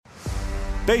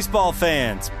Baseball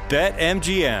fans,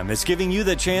 BetMGM is giving you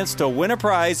the chance to win a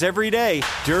prize every day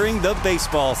during the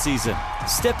baseball season.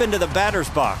 Step into the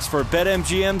batter's box for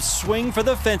BetMGM's Swing for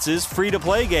the Fences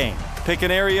free-to-play game. Pick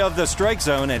an area of the strike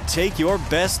zone and take your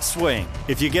best swing.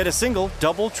 If you get a single,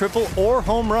 double, triple, or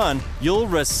home run, you'll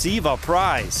receive a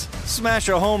prize. Smash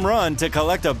a home run to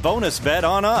collect a bonus bet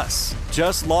on us.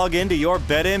 Just log into your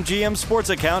BetMGM sports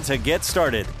account to get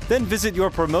started. Then visit your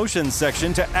promotions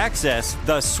section to access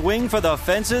the Swing for the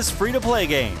Fences free-to-play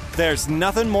game. There's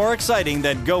nothing more exciting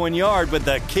than going yard with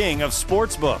the king of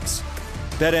sportsbooks.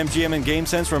 BetMGM and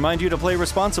GameSense remind you to play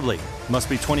responsibly. Must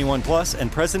be 21 plus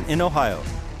and present in Ohio.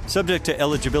 Subject to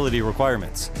eligibility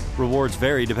requirements. Rewards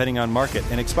vary depending on market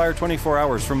and expire 24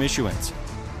 hours from issuance.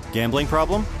 Gambling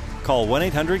problem? Call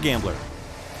 1-800-GAMBLER.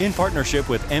 In partnership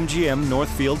with MGM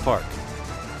Northfield Park.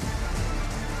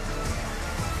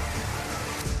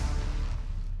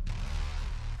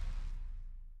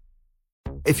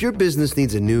 If your business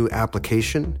needs a new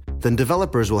application, then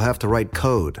developers will have to write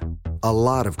code. A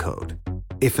lot of code.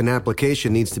 If an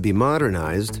application needs to be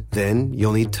modernized, then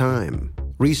you'll need time,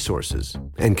 resources,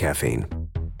 and caffeine.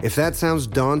 If that sounds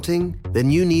daunting,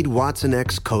 then you need Watson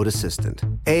X Code Assistant.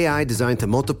 AI designed to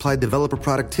multiply developer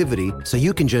productivity so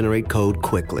you can generate code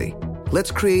quickly. Let's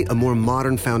create a more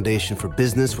modern foundation for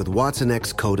business with Watson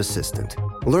X Code Assistant.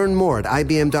 Learn more at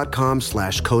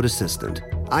ibm.com/code assistant.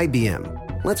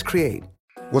 IBM. Let's create.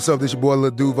 What's up, this your boy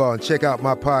Lil Duval, and check out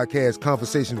my podcast,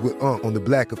 Conversations with Unc, on the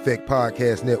Black Effect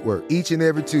Podcast Network. Each and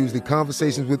every Tuesday,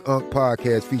 Conversations with Unc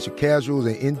podcast feature casuals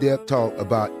and in-depth talk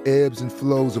about ebbs and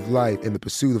flows of life and the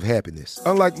pursuit of happiness.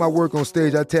 Unlike my work on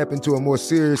stage, I tap into a more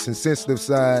serious and sensitive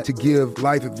side to give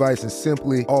life advice and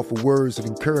simply offer words of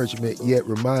encouragement, yet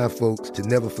remind folks to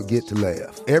never forget to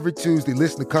laugh. Every Tuesday,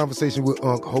 listen to Conversation with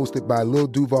Unc, hosted by Lil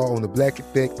Duval on the Black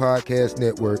Effect Podcast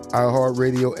Network,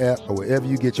 iHeartRadio app, or wherever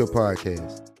you get your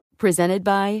podcasts. Presented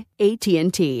by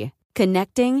AT&T.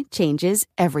 Connecting changes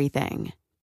everything.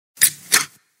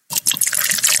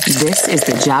 This is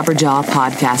the Jabberjaw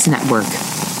Podcast Network.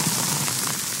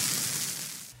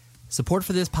 Support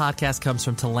for this podcast comes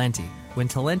from Talenti. When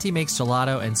Talenti makes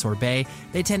gelato and sorbet,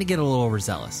 they tend to get a little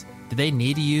overzealous. Did they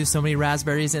need to use so many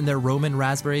raspberries in their Roman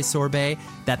raspberry sorbet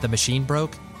that the machine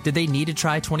broke? Did they need to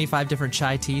try 25 different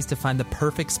chai teas to find the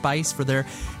perfect spice for their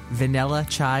vanilla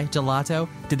chai gelato?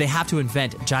 Did they have to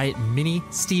invent giant mini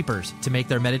steepers to make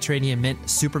their Mediterranean mint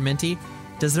super minty?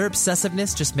 Does their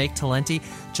obsessiveness just make Talenti,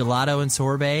 gelato, and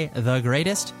sorbet the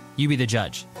greatest? You be the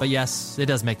judge. But yes, it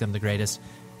does make them the greatest.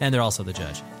 And they're also the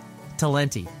judge.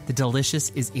 Talenti, the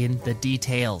delicious is in the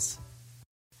details.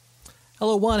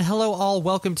 Hello, one. Hello, all.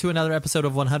 Welcome to another episode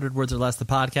of 100 Words or Less, the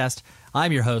podcast.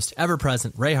 I'm your host,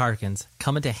 ever-present Ray Harkins,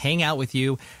 coming to hang out with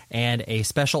you and a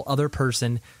special other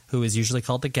person who is usually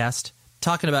called the guest,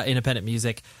 talking about independent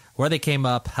music, where they came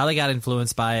up, how they got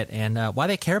influenced by it, and why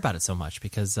they care about it so much,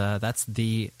 because that's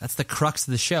the crux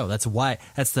of the show. That's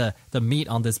the meat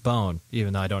on this bone,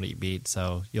 even though I don't eat meat,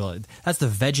 so that's the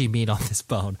veggie meat on this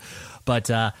bone. But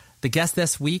the guest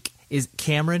this week is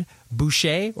Cameron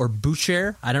Boucher, or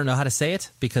Boucher. I don't know how to say it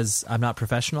because I'm not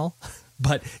professional.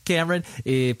 But Cameron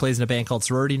plays in a band called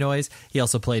Sorority Noise. He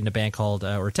also played in a band called,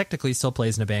 or technically still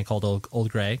plays in a band called Old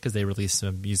Grey, because they released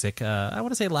some music, I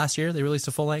want to say last year. They released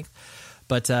a full length.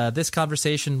 But this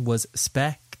conversation was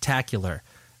spectacular.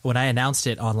 When I announced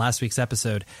it on last week's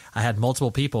episode, I had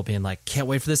multiple people being like, can't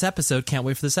wait for this episode, can't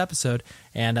wait for this episode.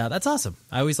 And that's awesome.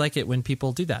 I always like it when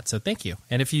people do that. So thank you.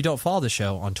 And if you don't follow the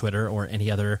show on Twitter or any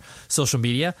other social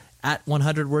media, at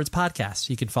 100 Words Podcast,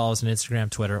 you can follow us on Instagram,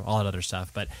 Twitter, all that other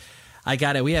stuff. But I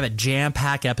got it. We have a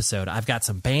jam-packed episode. I've got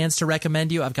some bands to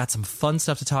recommend you. I've got some fun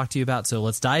stuff to talk to you about. So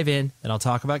let's dive in, and I'll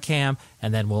talk about Cam,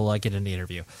 and then we'll get in the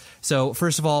interview. So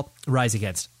first of all, Rise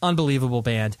Against. Unbelievable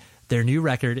band. Their new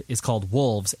record is called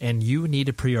Wolves, and you need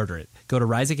to pre-order it. Go to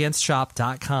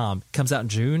riseagainstshop.com. It comes out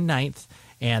June 9th,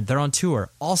 and they're on tour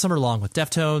all summer long with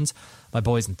Deftones, my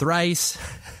boys in Thrice,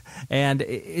 and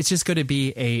it's just going to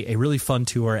be a really fun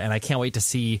tour, and I can't wait to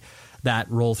see that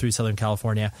roll through Southern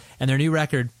California. And their new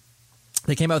record,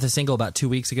 they came out with a single about 2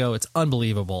 weeks ago. It's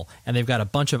unbelievable. And they've got a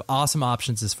bunch of awesome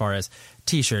options as far as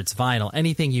T-shirts, vinyl,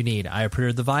 anything you need. I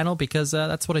pre-ordered the vinyl because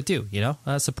that's what I do,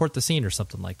 support the scene or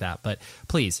something like that. But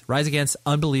please, Rise Against,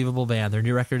 unbelievable band. Their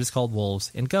new record is called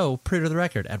Wolves. And go pre-order the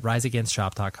record at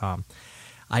riseagainstshop.com.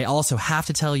 I also have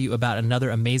to tell you about another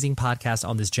amazing podcast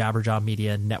on this Jabberjaw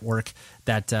Media Network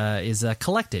that is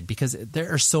collected, because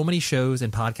there are so many shows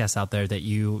and podcasts out there that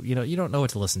you don't know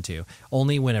what to listen to.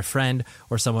 Only when a friend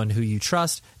or someone who you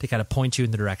trust to kind of point you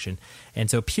in the direction. And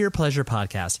so Pure Pleasure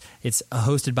Podcast, it's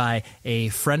hosted by a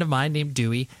friend of mine named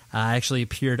Dewey. I actually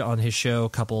appeared on his show a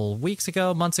couple weeks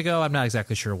ago, months ago. I'm not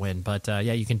exactly sure when, but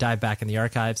you can dive back in the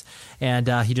archives. And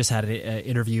he just had an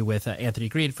interview with Anthony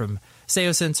Green from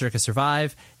Seosin, Circa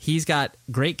Survive. He's got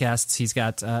great guests. He's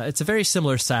got it's a very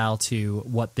similar style to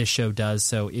what this show does.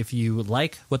 So if you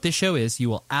like what this show is, you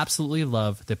will absolutely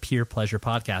love the Pure Pleasure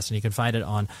Podcast. And you can find it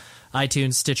on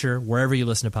iTunes, Stitcher, wherever you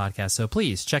listen to podcasts. So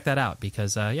please check that out,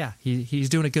 because he's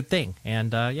doing a good thing.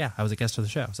 And I was a guest of the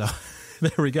show. So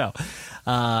there we go.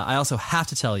 I also have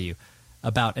to tell you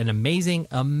about an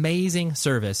amazing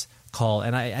service called,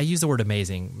 and I use the word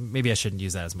amazing, maybe I shouldn't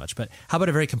use that as much, but how about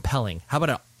a very compelling, how about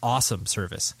an awesome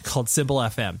service called Simple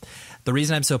FM? The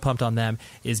reason I'm so pumped on them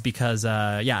is because,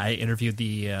 I interviewed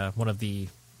one of the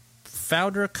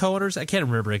founder, co-owners. I can't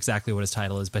remember exactly what his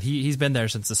title is, but he's been there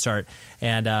since the start,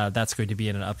 and that's going to be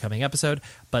in an upcoming episode.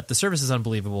 But the service is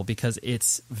unbelievable because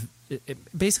it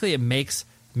makes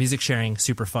music sharing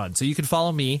super fun. So you can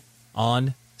follow me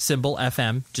on Symbol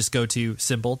FM. Just go to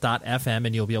symbol.fm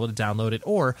and you'll be able to download it,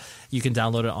 or you can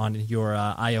download it on your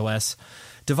iOS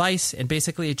device. And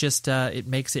basically it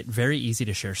makes it very easy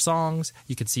to share songs.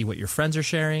 You can see what your friends are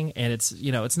sharing, and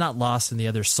it's not lost in the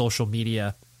other social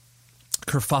media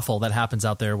kerfuffle that happens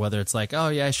out there, whether it's like, oh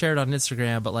yeah, I shared on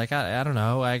Instagram, but like I don't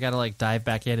know, I gotta like dive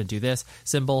back in and do this.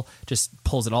 Symbol just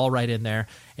pulls it all right in there.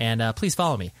 And please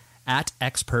follow me at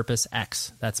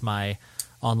XPurposeX. That's my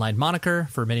online moniker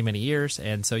for many, many years,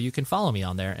 and so you can follow me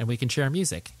on there and we can share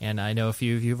music. And I know a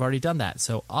few of you have already done that,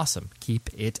 so awesome. Keep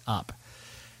it up.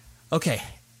 Okay,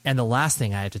 and the last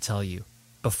thing I have to tell you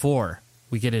before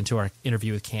we get into our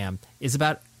interview with Cam is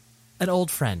about an old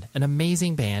friend, an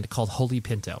amazing band called Holy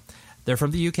Pinto. They're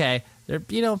from the UK. They're,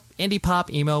 indie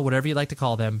pop, emo, whatever you like to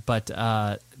call them, but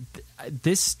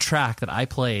this track that I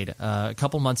played a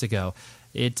couple months ago,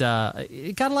 it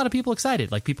got a lot of people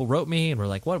excited. Like, people wrote me and were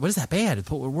like, what is that band?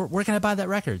 Where can I buy that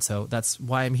record? So that's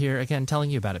why I'm here again telling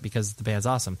you about it, because the band's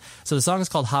awesome. So the song is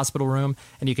called Hospital Room,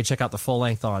 and you can check out the full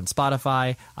length on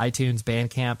Spotify, iTunes,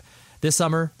 Bandcamp. This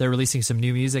summer, they're releasing some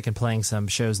new music and playing some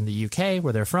shows in the UK,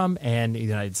 where they're from, and the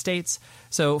United States.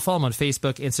 So follow them on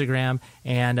Facebook, Instagram,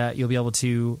 and you'll be able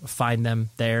to find them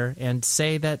there and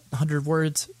say that 100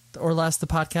 words or less the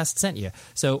podcast sent you.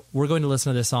 So we're going to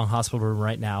listen to this song, Hospital Room,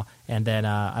 right now, and then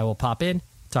I will pop in,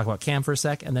 talk about Cam for a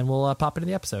sec, and then we'll pop into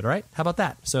the episode, all right? How about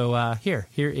that? So here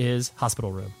is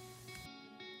Hospital Room.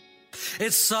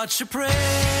 It's such a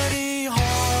pretty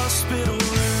hospital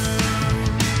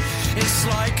room. It's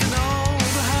like an old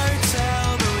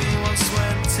hotel that we once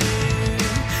went to.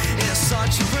 It's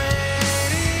such a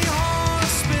pretty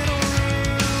hospital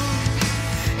room.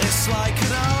 It's like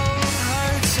an old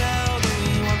hotel that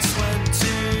we once went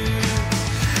to.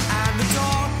 And the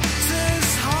doctors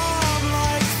hum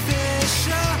like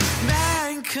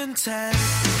fishermen content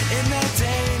in their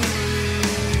daily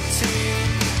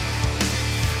routine.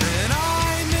 And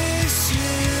I miss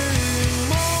you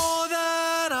more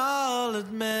than I'll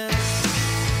admit.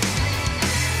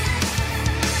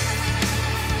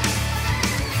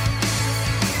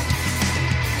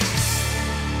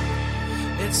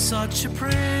 It's such a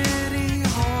pretty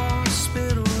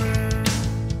hospital room.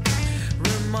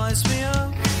 Reminds me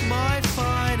of my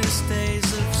finest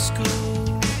days of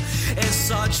school. It's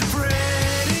such a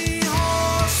pretty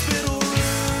hospital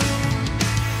room.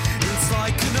 It's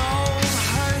like an old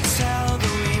hotel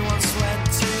that we once went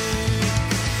to.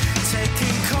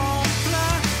 Taking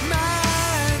compliments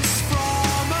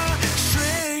from a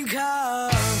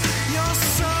shrinker. You're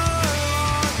so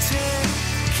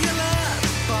articulate,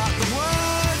 but the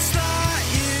words that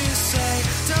you say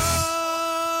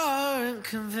don't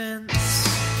convince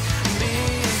me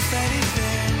if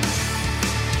anything.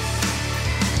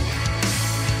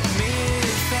 Me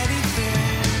if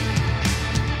anything.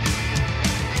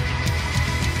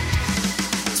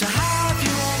 To have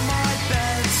you on my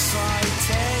bedside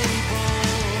table,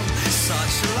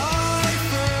 such a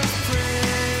life of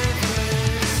privilege,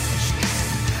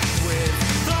 with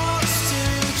thoughts to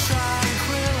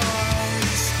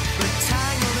tranquilize, but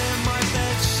tangled in my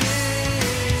bedsheets,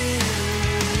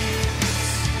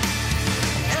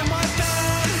 in my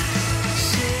bedsheets.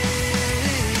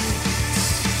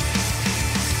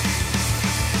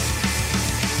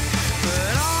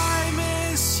 But I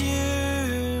miss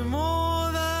you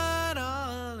more than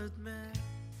I'll admit.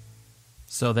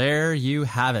 So there you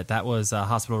have it. That was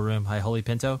Hospital Room by Holy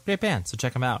Pinto. Great band, so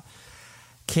check them out.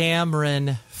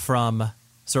 Cameron from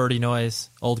Sorority Noise,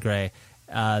 Old Grey.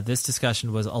 This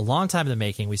discussion was a long time in the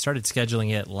making. We started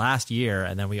scheduling it last year,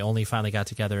 and then we only finally got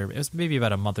together. It was maybe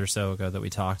about a month or so ago that we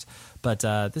talked. But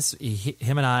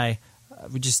him and I,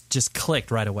 we just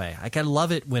clicked right away. I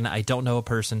love it when I don't know a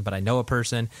person, but I know a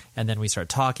person, and then we start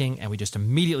talking, and we just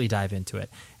immediately dive into it.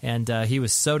 And he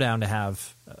was so down to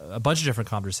have a bunch of different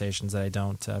conversations that I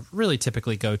don't really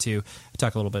typically go to. We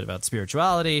talk a little bit about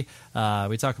spirituality.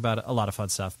 We talk about a lot of fun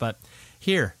stuff. But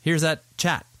here's that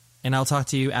chat, and I'll talk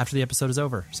to you after the episode is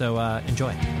over. So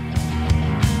enjoy. This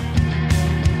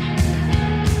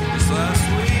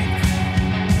last week,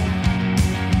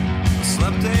 I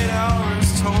slept 8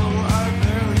 hours total. I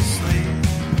barely sleep.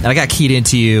 And I got keyed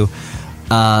into you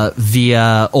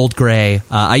via Old Gray.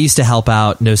 I used to help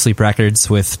out No Sleep Records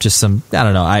with just some, I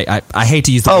don't know. I hate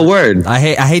to use the word. I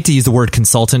hate to use the word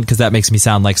consultant because that makes me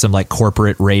sound like some like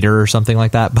corporate raider or something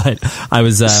like that. But I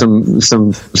was some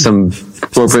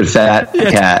corporate fat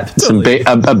cat, totally.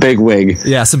 a big wig,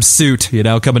 some suit,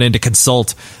 coming in to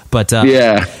consult. But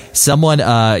someone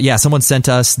sent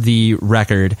us the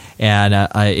record, and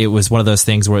it was one of those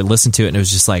things where I listened to it and it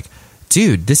was just like,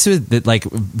 dude, this was like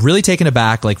really taken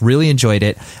aback, like really enjoyed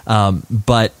it.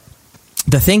 But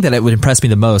the thing that it would impress me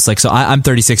the most, like, so I'm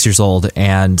 36 years old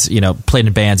and, played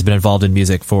in bands, been involved in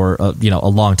music for, a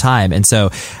long time. And so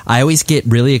I always get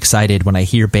really excited when I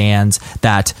hear bands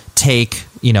that take,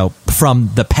 from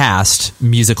the past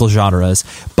musical genres,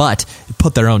 but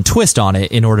put their own twist on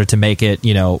it in order to make it,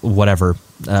 whatever,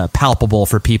 palpable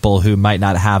for people who might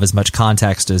not have as much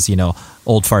context as,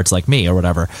 old farts like me or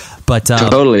whatever. But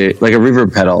totally, like a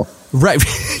reverb pedal. Right.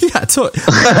 Yeah.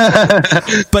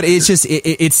 But it's just,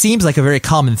 it seems like a very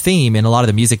common theme in a lot of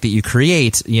the music that you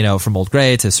create, from Old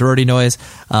Gray to Sorority Noise,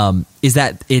 is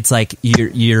that it's like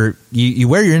you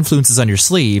wear your influences on your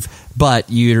sleeve, but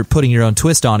you're putting your own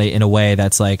twist on it in a way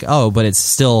that's like, oh, but it's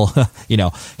still,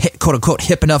 quote unquote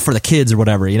hip enough for the kids or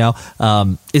whatever, is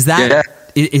that, yeah.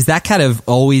 Is that kind of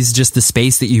always just the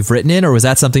space that you've written in, or was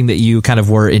that something that you kind of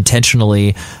were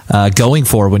intentionally going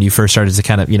for when you first started to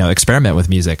kind of, experiment with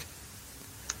music?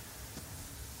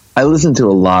 I listen to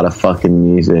a lot of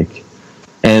fucking music,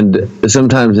 and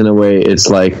sometimes in a way it's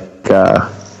like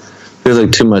feels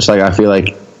like too much. Like I feel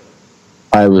like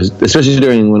I was, especially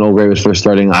during when Old Gray was first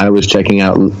starting, I was checking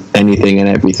out anything and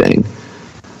everything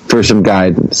for some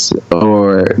guidance,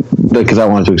 or because I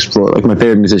wanted to explore. Like my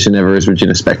favorite musician ever is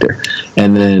Regina Spektor,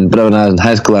 but when I was in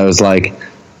high school, I was like,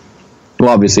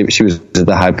 well, obviously she was at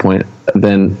the high point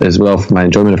then as well for my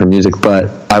enjoyment of her music,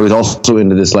 but I was also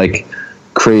into this like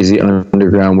crazy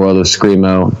underground world of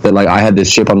screamo that like I had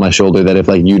this chip on my shoulder that if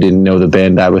like you didn't know the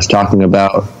band I was talking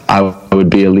about, I would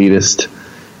be elitist,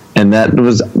 and that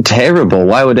was terrible.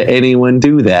 Why would anyone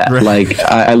do that? Right. Like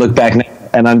I look back now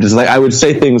and I'm just like, I would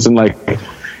say things in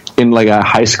a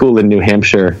high school in New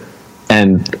Hampshire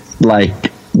and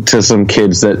like to some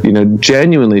kids that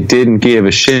genuinely didn't give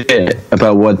a shit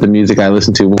about what the music I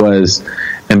listened to was,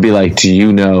 and be like, do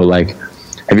you know, like,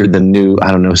 have you heard the new,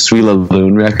 I don't know, Sweela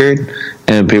Loon record?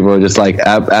 And people are just like,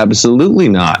 absolutely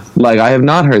not. Like, I have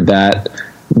not heard that.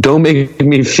 Don't make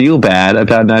me feel bad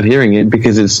about not hearing it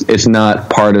because it's not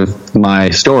part of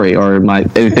my story or my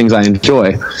things I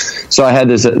enjoy. So I had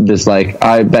this like,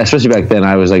 especially back then,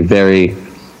 I was like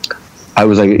how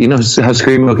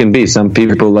screamo can be. Some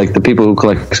people, like the people who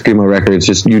collect screamo records,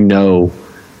 just you know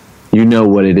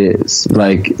what it is.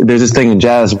 Like there's this thing in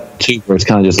jazz too where it's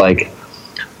kind of just like,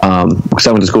 because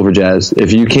I went to school for jazz.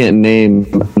 If you can't name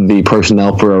the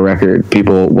personnel for a record,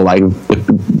 people will like,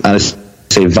 I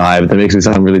say vibe. That makes me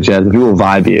sound really jazz. People will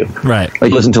vibe you. Right.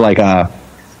 Like listen to like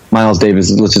Miles Davis,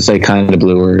 let's just say Kinda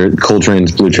Blue, or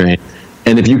Coltrane's Blue Train.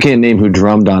 And if you can't name who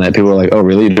drummed on it, people are like, oh,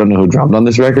 really? You don't know who drummed on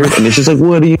this record? And it's just like,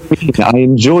 what do you mean? I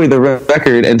enjoy the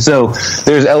record. And so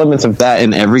there's elements of that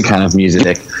in every kind of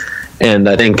music. And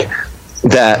I think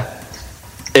that,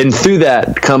 and through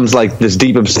that comes like this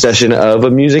deep obsession of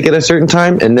a music at a certain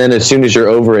time. And then as soon as you're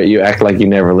over it, you act like you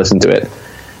never listened to it.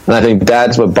 And I think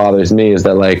that's what bothers me, is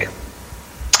that like,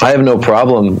 I have no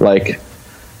problem like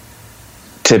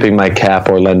tipping my cap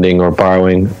or lending or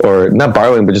borrowing, or not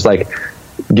borrowing, but just like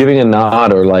giving a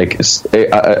nod, or like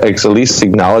at least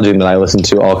acknowledging that I listen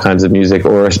to all kinds of music,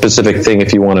 or a specific thing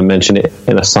if you want to mention it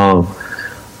in a song.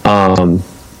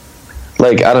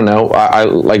 Like, I don't know, I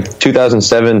like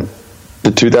 2007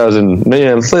 to 2000,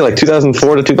 let's say like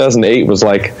 2004 to 2008 was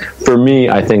like, for me,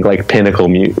 I think like pinnacle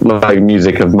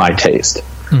music of my taste.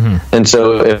 Mm-hmm. And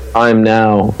so if I'm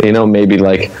now, maybe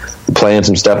like playing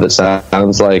some stuff that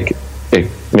sounds like it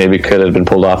maybe could have been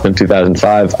pulled off in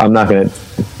 2005, I'm not going to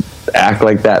act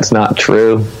like that's not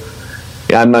true.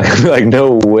 I'm not going to be like,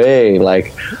 no way,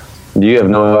 like You have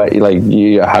no like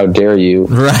how dare you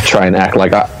try and act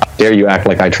like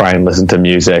I try and listen to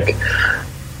music.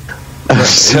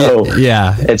 So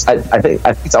yeah, I think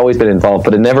it's always been involved,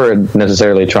 but it never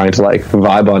necessarily trying to like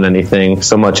vibe on anything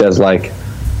so much as like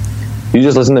you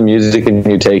just listen to music and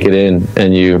you take it in,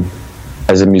 and you,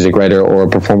 as a music writer or a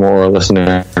performer or a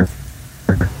listener,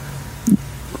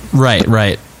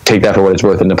 right, take that for what it's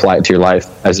worth and apply it to your life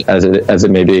as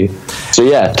it may be. So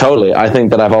yeah, totally. I think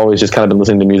that I've always just kind of been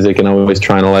listening to music and always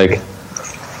trying to like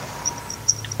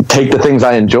take the things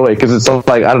I enjoy, because it's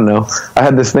like, I don't know, I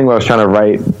had this thing where I was trying to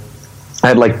write. I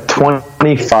had like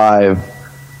 25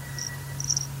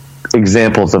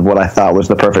 examples of what I thought was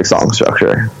the perfect song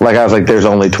structure. Like I was like, there's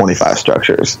only 25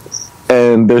 structures,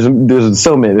 and there's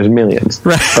so many, there's millions.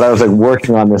 Right. But I was like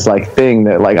working on this like thing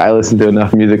that like I listened to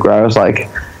enough music where I was like,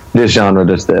 this genre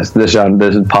does this genre,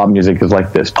 this is pop music is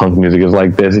like this, punk music is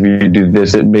like this. If you do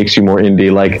this, it makes you more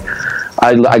indie. Like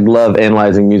I love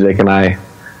analyzing music, and I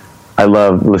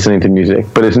love listening to music,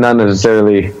 but it's not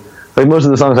necessarily. Like most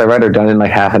of the songs I write are done in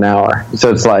like half an hour.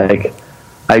 So it's like,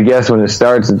 I guess when it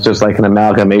starts, it's just like an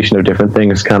amalgamation of different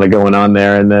things kind of going on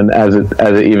there. And then as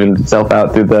it evens itself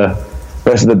out through the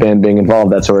rest of the band being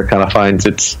involved, that's where it kind of finds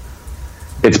its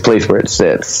place where it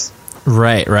sits.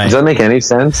 Right. Does that make any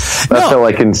sense? That felt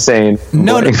like insane.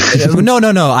 No.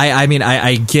 I mean,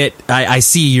 I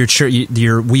see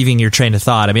you're weaving your train of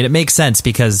thought. I mean, it makes sense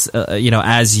because,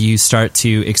 as you start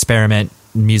to experiment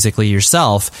musically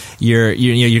yourself, you're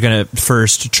going to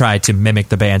first try to mimic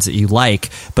the bands that you like,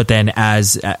 but then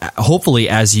hopefully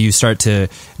as you start to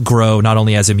grow, not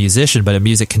only as a musician but a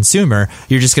music consumer,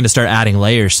 you're just going to start adding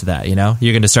layers to that.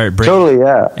 You're going to start bringing, totally,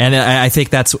 yeah. And I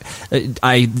think that's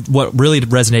what really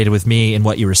resonated with me in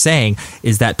what you were saying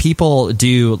is that people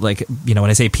do, like, when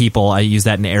I say people, I use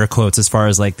that in air quotes as far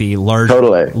as like the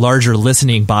larger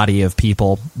listening body of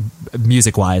people,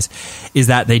 music wise, is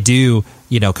that they do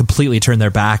completely turn their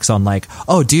backs on like,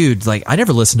 oh dude, like I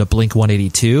never listened to Blink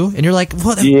 182, and you're like,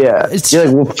 what? Yeah, you're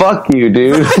like, well, fuck you,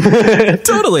 dude.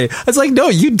 Totally. It's like, no,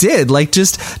 you did. Like,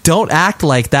 just don't act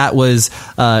like that was.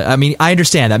 I mean, I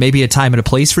understand that may be a time and a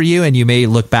place for you, and you may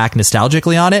look back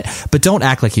nostalgically on it, but don't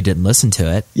act like you didn't listen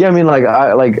to it. Yeah, I mean,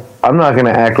 I'm not gonna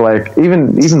act like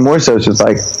even more so. It's just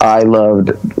like I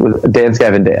loved Dance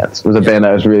Gavin Dance was a band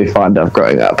I was really fond of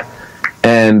growing up,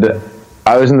 and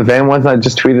I was in the van once and I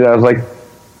just tweeted, I was like,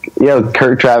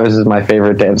 Kurt Travis is my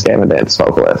favorite Dance Gavin Dance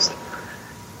vocalist.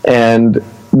 And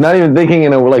not even thinking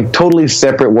in a like totally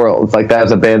separate world. Like that's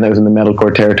a band that was in the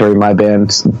metalcore territory. My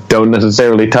bands don't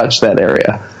necessarily touch that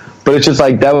area. But it's just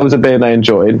like, that was a band I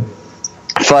enjoyed.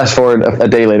 Flash forward a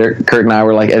day later, Kurt and I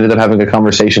were like, ended up having a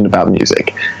conversation about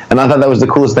music. And I thought that was the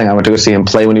coolest thing. I went to go see him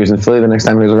play when he was in Philly the next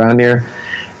time he was around here.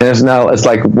 And it's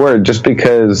like, word, just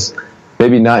because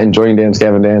maybe not enjoying Dance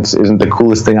Gavin Dance isn't the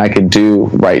coolest thing I could do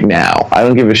right now. I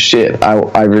don't give a shit. I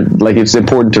like, it's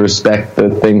important to respect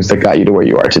the things that got you to where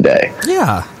you are today.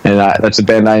 Yeah. And that's a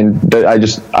band I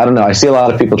don't know. I see a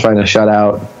lot of people trying to shut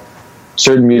out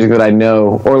certain music that I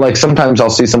know, or like sometimes I'll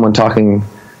see someone talking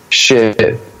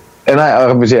shit, and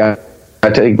I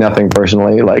take nothing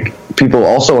personally. Like people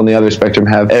also on the other spectrum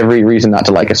have every reason not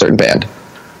to like a certain band.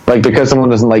 Like because someone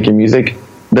doesn't like your music,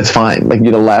 that's fine. Like,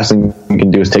 the last thing you can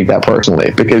do is take that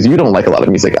personally, because you don't like a lot of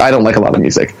music. I don't like a lot of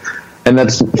music. And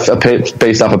that's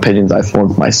based off opinions I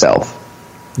formed myself.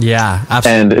 Yeah,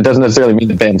 absolutely. And it doesn't necessarily mean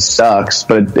the band sucks,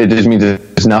 but it just means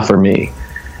it's not for me.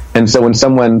 And so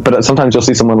but sometimes you'll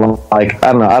see someone like,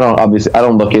 I don't know, I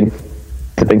don't look into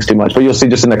things too much, but you'll see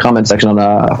just in the comment section on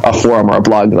a forum or a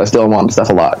blog, because I still am on stuff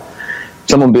a lot.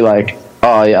 Someone will be like,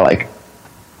 oh yeah, like,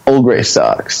 Old Grey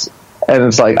sucks. And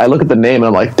it's like, I look at the name and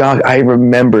I'm like, dog, I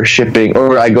remember shipping,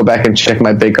 or I go back and check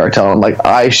my Big Cartel and I'm like,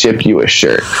 I shipped you a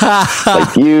shirt.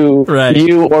 Like you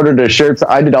ordered a shirt. So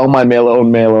I did all my mail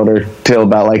order till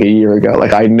about like a year ago.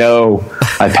 Like I know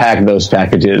I packed those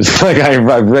packages. Like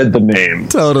I've read the name.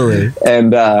 Totally.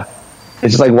 And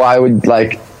it's just like, why would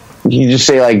like you just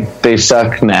say like they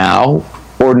suck now,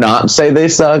 or not say they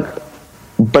suck?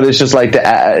 But it's just like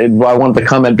I want the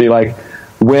comment be like,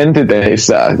 when did they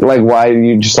suck? Like, why are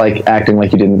you just like acting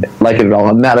like you didn't like it at all?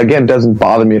 And that again doesn't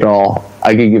bother me at all.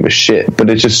 I could give a shit, but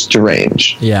it's just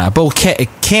strange. Yeah, but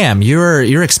Cam,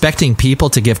 you're expecting people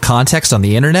to give context on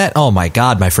the internet? Oh my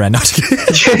god, my friend! I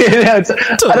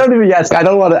don't even ask. I'm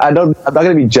not going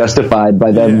to be justified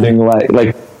by them being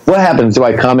like what happens? Do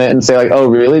I comment and say like, oh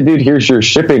really, dude, here's your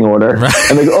shipping order? Right.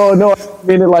 And they go, oh no, I didn't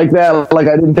mean it like that. Like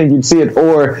I didn't think you'd see it.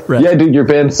 Or yeah, dude, your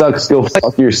band sucks. Go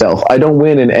fuck yourself. I don't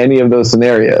win in any of those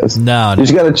scenarios. No. You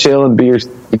just got to chill and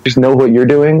just know what you're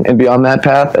doing and be on that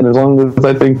path. And as long as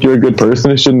I think you're a good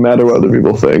person, it shouldn't matter what other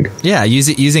people think. Yeah.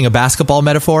 Using a basketball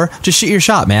metaphor, just shoot your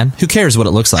shot, man. Who cares what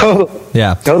it looks like?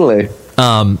 Yeah. Totally.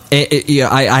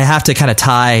 I have to kind of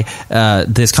tie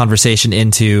this conversation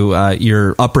into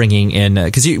your upbringing in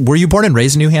because were you born and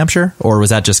raised in New Hampshire, or was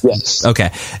that just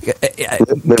okay?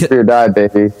 Live or die,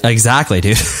 baby. Exactly,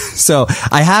 dude. So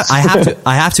I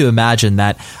have to imagine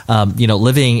that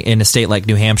living in a state like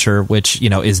New Hampshire, which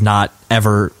is not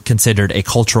ever considered a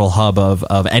cultural hub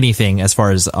of anything as far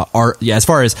as art, as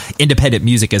far as independent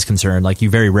music is concerned. Like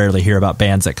you very rarely hear about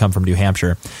bands that come from New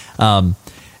Hampshire.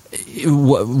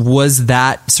 Was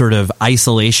that sort of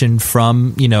isolation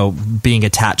from being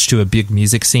attached to a big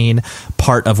music scene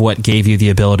part of what gave you the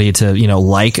ability to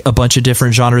like a bunch of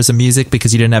different genres of music,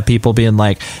 because you didn't have people being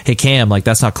like, hey Cam, like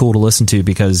that's not cool to listen to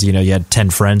because you had 10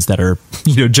 friends that are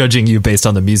judging you based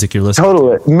on the music you're listening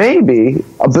to? Maybe.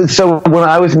 But so when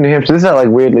I was in New Hampshire, this is not like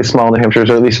weirdly small New Hampshire,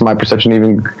 or at least my perception,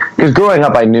 even because growing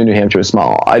up I knew New Hampshire was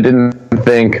small. I didn't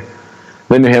think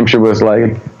that New Hampshire was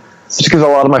like, just because a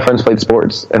lot of my friends played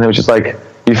sports, and it was just like,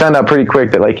 you found out pretty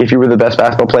quick that like if you were the best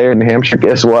basketball player in New Hampshire,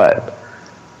 guess what?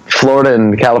 Florida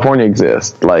and California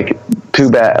exist. Like, too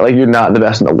bad. Like, you're not the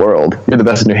best in the world. You're the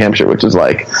best in New Hampshire, which is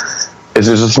like, it's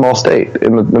just a small state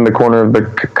in the corner of the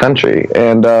country.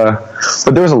 And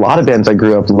but there was a lot of bands I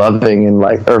grew up loving, and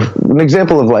like, or an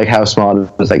example of like how small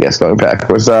it is, I guess, going back,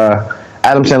 was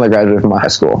Adam Sandler graduated from my high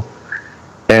school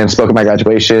and spoke at my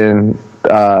graduation.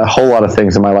 A whole lot of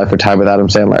things in my life were tied with Adam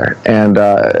Sandler, and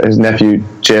his nephew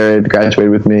Jared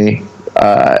graduated with me,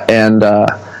 and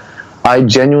I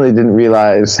genuinely didn't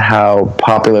realize how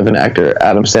popular of an actor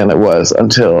Adam Sandler was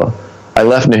until I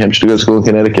left New Hampshire to go to school in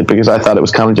Connecticut, because I thought it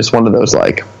was kind of just one of those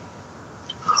like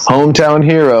hometown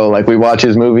hero, like we watch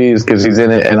his movies because he's in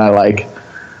it, and I like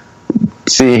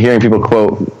hearing people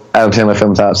quote Adam Sandler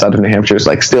films outside of New Hampshire is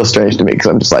like still strange to me, because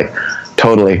I'm just like,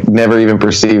 totally never even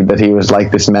perceived that he was like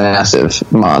this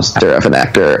massive monster of an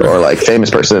actor or like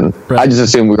famous person. Right. I just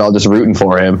assumed we were all just rooting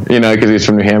for him, because he's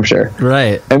from New Hampshire.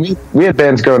 Right. And we had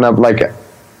bands growing up, like the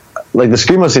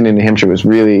screamo scene in New Hampshire was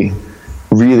really,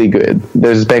 really good.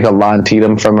 There's this band called Lon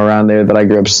Tatum from around there that I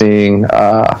grew up seeing.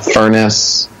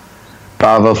 Furnace,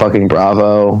 Bravo,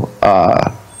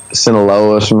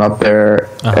 Sinaloa's from up there.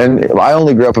 And I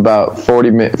only grew up about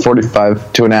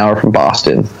 45 to an hour from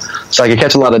Boston, so I could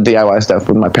catch a lot of DIY stuff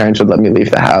when my parents would let me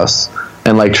leave the house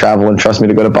and like travel and trust me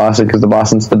to go to Boston, because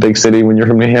Boston's the big city when you're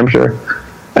from New Hampshire.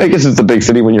 I guess it's the big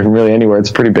city when you're from really anywhere. It's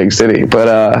a pretty big city,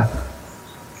 but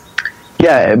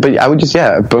but I would just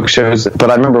book shows.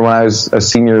 But I remember when I was a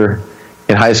senior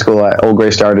in high school, Old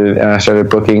Grey started, and I started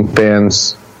booking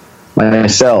bands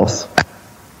myself,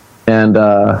 and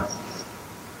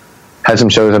had some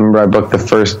shows. I remember I booked the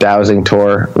first Dowsing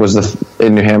tour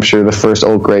in New Hampshire. The first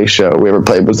Old Grey show we ever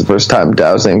played was the first time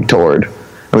Dowsing toured,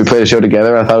 and we played a show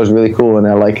together. I thought it was really cool, and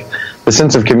I like the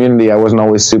sense of community I wasn't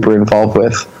always super involved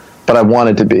with, but I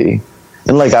wanted to be.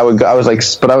 And like I was like,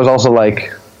 but I was also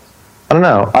like, I don't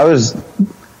know, I was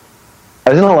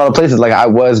in a lot of places. Like I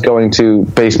was going to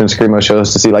basement screamo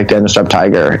shows to see like Daniel Strap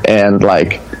Tiger and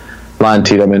like Lon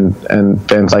Tatum and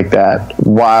bands like that,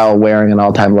 while wearing an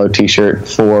All-Time Low t-shirt,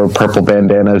 4 purple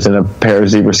bandanas, and a pair of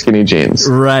zebra skinny jeans.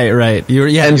 Right.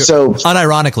 And so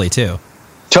unironically too.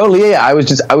 Totally, yeah.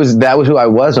 That was who I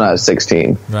was when I was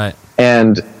 16. Right.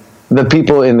 And the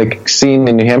people in the scene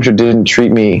in New Hampshire didn't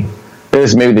treat me.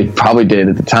 Maybe they probably did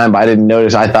at the time, but I didn't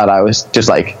notice. I thought I was just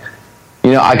like,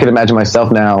 I could imagine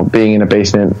myself now being in a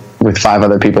basement with 5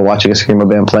 other people watching a screamo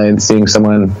band play and seeing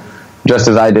someone just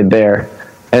as I did there.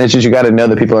 And it's just, you got to know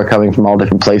that people are coming from all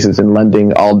different places and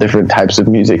lending all different types of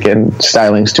music and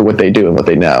stylings to what they do and what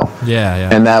they know. Yeah.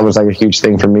 And that was like a huge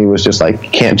thing for me, was just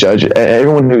like, can't judge it.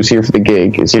 Everyone who's here for the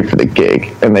gig is here for the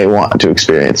gig, and they want to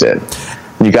experience it.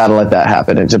 You got to let that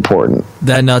happen. It's important.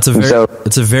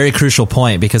 It's a very crucial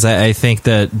point, because I think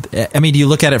that, you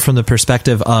look at it from the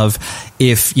perspective of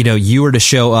if, you were to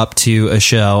show up to a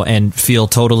show and feel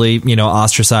totally,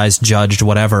 ostracized, judged,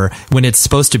 whatever, when it's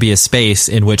supposed to be a space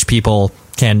in which people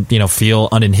can, feel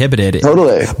uninhibited.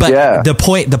 Totally. But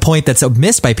the point that's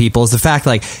missed by people is the fact,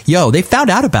 like, they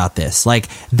found out about this. Like,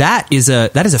 that is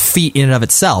a feat in and of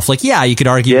itself. Like, you could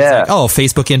argue, it's like,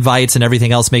 Facebook invites and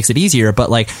everything else makes it easier, but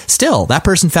like, still, that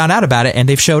person found out about it and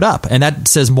they've showed up, and that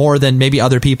says more than maybe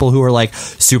other people who are like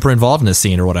super involved in the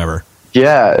scene or whatever.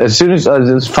 Yeah, as soon as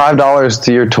it's $5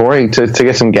 to your touring to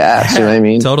get some gas, you know what I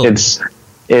mean? Totally.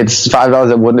 It's $5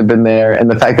 that wouldn't have been there. And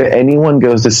the fact that anyone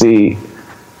goes to see,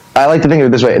 I like to think of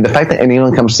it this way, the fact that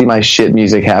anyone comes see my shit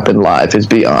music happen live is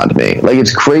beyond me. Like,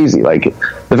 it's crazy. Like,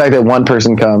 the fact that one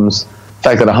person comes, the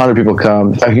fact that 100 people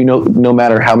come, the fact no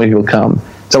matter how many people come,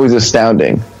 it's always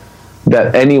astounding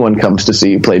that anyone comes to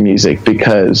see you play music,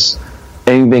 because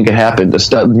anything can happen.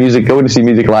 Going to see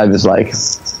music live is like,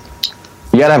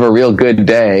 you gotta have a real good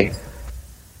day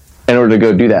in order to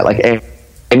go do that. Like,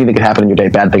 anything could happen in your day.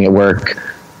 Bad thing at work,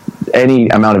 any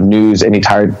amount of news, any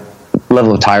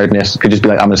level of tiredness could just be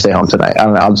like, I'm gonna stay home tonight. I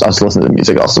don't know, I'll just listen to the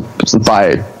music. I'll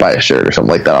buy a shirt or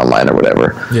something like that online or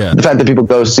whatever. Yeah. The fact that people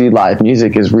go see live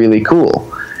music is really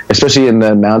cool, especially in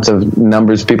the amounts of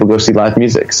numbers people go see live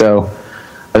music. So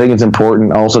I think it's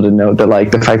important also to note that,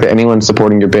 like, the fact that anyone's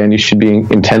supporting your band, you should be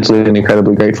intensely and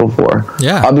incredibly grateful for.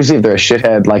 Yeah. Obviously, if they're a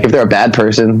shithead, like, if they're a bad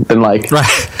person, then, like,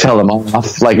 tell them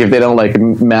off. Like, if they don't, like,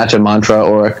 match a mantra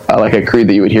or like a creed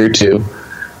that you adhere to,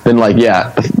 then, like,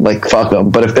 yeah, like, fuck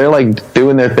them. But if they're, like,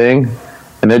 doing their thing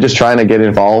and they're just trying to get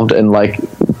involved, and, like,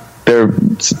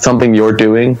 something you're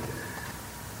doing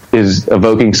is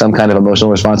evoking some kind of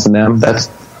emotional response in them, that's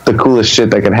the coolest shit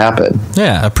that can happen.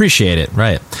 Yeah, appreciate it,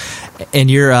 right?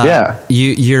 And your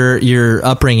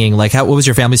upbringing, like, what was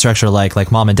your family structure like?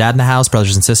 Like, mom and dad in the house,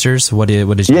 brothers and sisters? What did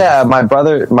you? Yeah, my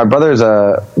brother's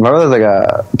like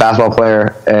a basketball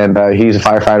player, and he's a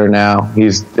firefighter now.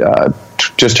 He's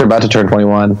just about to turn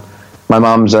 21. My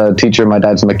mom's a teacher, my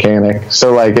dad's a mechanic.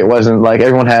 So, like, it wasn't like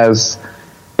everyone has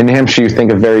in New Hampshire. You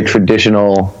think of very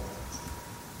traditional,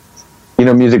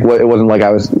 music. It wasn't like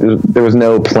there was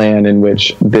no plan in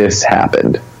which this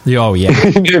happened. Oh, yeah.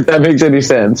 If that makes any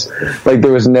sense. Like,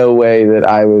 there was no way that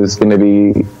I was going to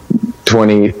be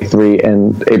 23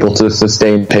 and able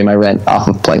to pay my rent off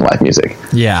of playing live music.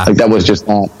 Yeah. Like, that was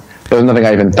nothing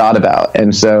I even thought about.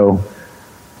 And so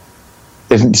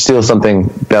it's still something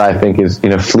that I think is,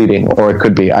 fleeting, or it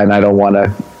could be. And I don't want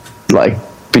to, like,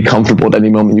 be comfortable at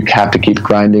any moment. You have to keep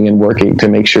grinding and working to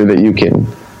make sure that you can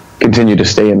continue to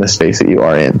stay in the space that you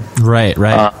are in. Right.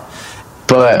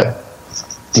 But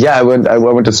yeah, I went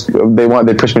to school.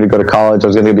 They pushed me to go to college. I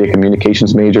was going to be a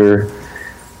communications major.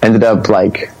 Ended up,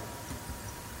 like,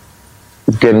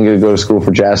 getting to go to school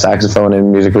for jazz saxophone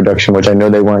and music production, which I know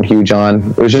they weren't huge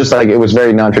on. It was just like, it was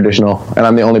very non-traditional, and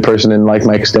I'm the only person in, like,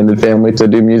 my extended family to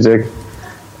do music.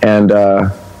 And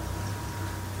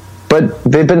but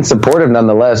they've been supportive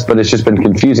nonetheless. But it's just been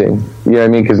confusing. You know what I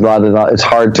mean? Because it's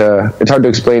hard to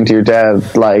explain to your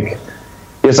dad, like,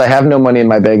 yes, I have no money in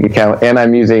my bank account, and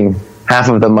I'm using half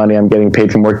of the money I'm getting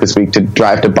paid from work this week to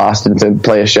drive to Boston to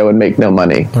play a show and make no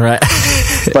money. Right.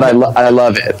 But I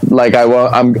love it. Like,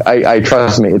 I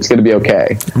trust me, it's going to be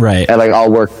okay. Right. And, like,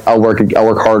 I'll work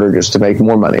harder just to make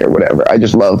more money or whatever. I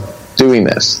just love doing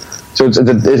this. So it's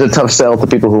a tough sell to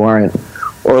people who aren't.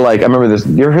 Or, like, I remember this.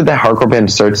 You ever heard that hardcore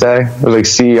band Cerce? It was like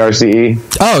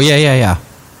CERCE. Oh, yeah.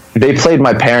 They played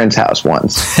my parents' house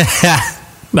once.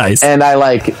 Nice. And I,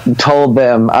 like, told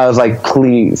them, I was like,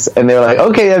 please. And they were like,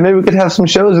 okay, yeah, maybe we could have some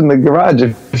shows in the garage.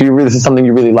 If this is something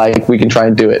you really like, we can try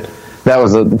and do it. That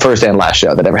was the first and last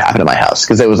show that ever happened in my house.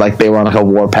 Because it was like, they were on, like, a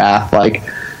warpath. Like,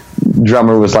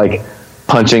 drummer was, like,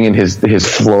 punching in his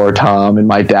floor tom, and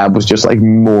my dad was just, like,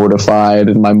 mortified,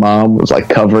 and my mom was, like,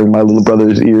 covering my little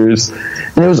brother's ears.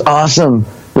 And it was awesome.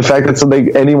 The fact that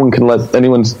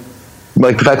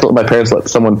the fact that my parents let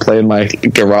someone play in my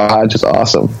garage is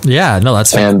awesome. Yeah, no,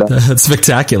 that's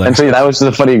spectacular. And so that was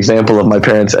just a funny example of my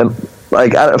parents. And,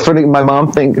 like, my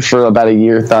mom for about a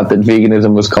year thought that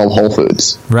veganism was called Whole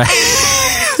Foods. Right.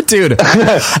 Dude,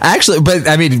 actually, but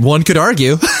I mean, one could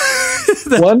argue.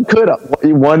 One could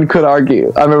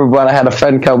argue. I remember when I had a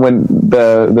friend come when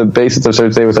the basis of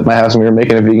Cerce was at my house and we were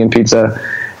making a vegan pizza,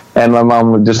 and my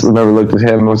mom just looked at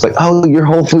him and was like, "Oh, you're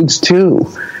Whole Foods too."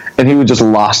 And he just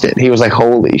lost it. He was like,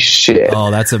 holy shit. Oh,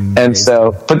 that's amazing. And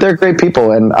so, but they're great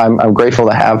people, and I'm grateful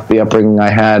to have the upbringing I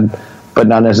had, but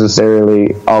not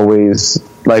necessarily always,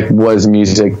 like, was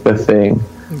music the thing.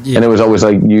 Yeah. And it was always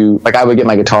like I would get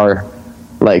my guitar,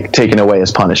 like, taken away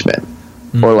as punishment,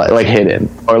 or like hidden,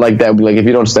 or like that. Like, if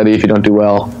you don't study, if you don't do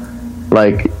well,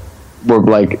 like, we're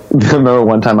like, I remember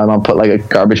one time my mom put, like, a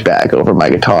garbage bag over my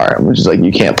guitar, which is like,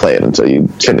 you can't play it until you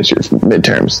finish your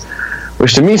midterms,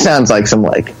 which to me sounds like some,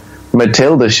 like,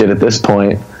 Matilda shit at this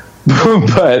point.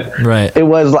 But right. It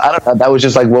was, I don't know, that was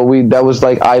just like that was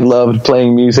like, I loved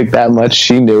playing music that much.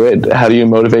 She knew it. How do you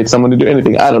motivate someone to do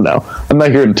anything? I don't know. I'm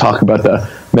not here to talk about the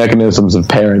mechanisms of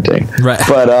parenting. Right.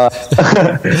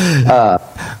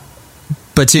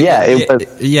 But But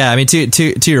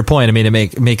to your point, I mean,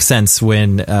 it makes sense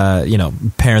when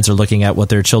parents are looking at what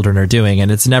their children are doing, and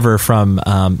it's never from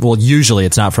usually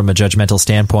it's not from a judgmental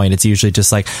standpoint. It's usually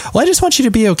just like, well, I just want you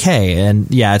to be okay. And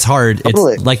yeah, it's hard.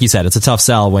 Totally. It's like you said, it's a tough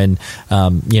sell when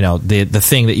the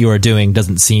thing that you are doing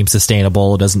doesn't seem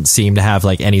sustainable. It doesn't seem to have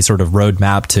like any sort of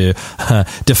roadmap to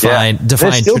define.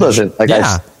 It still doesn't. Like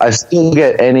I still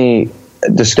get any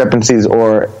discrepancies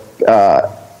or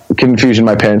confusion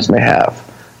my parents may have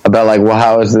about like, well,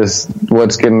 how is this,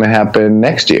 what's going to happen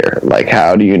next year? Like,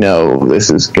 how do you know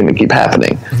this is going to keep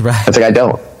happening? Right. It's like, I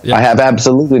don't. Yeah. I have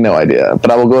absolutely no idea,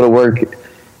 but I will go to work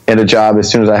and a job as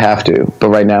soon as I have to. But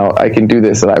right now I can do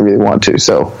this and I really want to.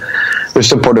 So they're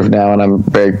supportive now, and I'm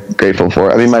very grateful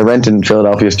for it. I mean, my rent in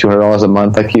Philadelphia is $200 a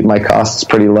month. I keep my costs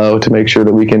pretty low to make sure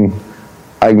that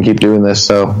I can keep doing this.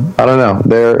 So I don't know.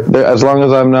 They're as long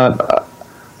as I'm not,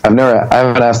 I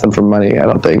haven't asked them for money, I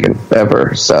don't think,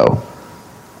 ever. So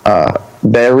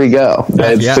there we go.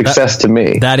 That's success to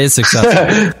me. That is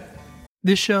success.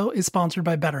 This show is sponsored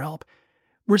by BetterHelp.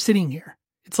 We're sitting here.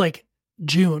 It's like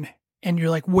June, and you're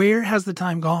like, where has the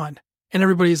time gone? And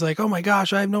everybody's like, oh my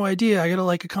gosh, I have no idea. I got to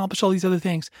like accomplish all these other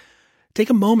things. Take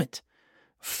a moment.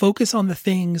 Focus on the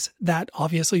things that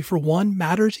obviously, for one,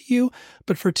 matter to you,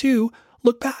 but for two,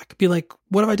 look back. Be like,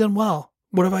 what have I done well?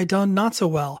 What have I done not so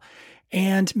well?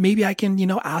 And maybe I can,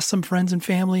 ask some friends and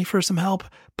family for some help.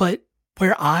 But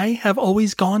where I have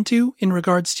always gone to in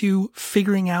regards to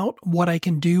figuring out what I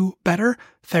can do better,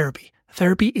 therapy.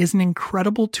 Therapy is an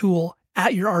incredible tool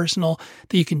at your arsenal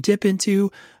that you can dip into.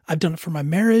 I've done it for my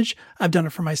marriage. I've done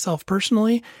it for myself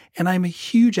personally. And I'm a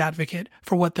huge advocate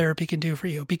for what therapy can do for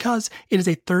you, because it is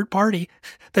a third party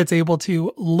that's able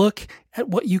to look at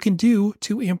what you can do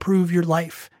to improve your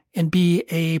life and be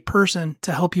a person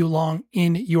to help you along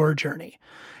in your journey.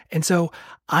 And so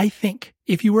I think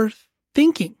if you were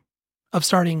thinking of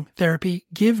starting therapy,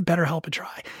 give BetterHelp a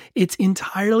try. It's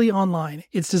entirely online.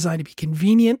 It's designed to be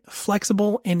convenient,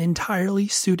 flexible, and entirely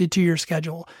suited to your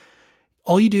schedule.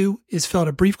 All you do is fill out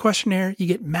a brief questionnaire, you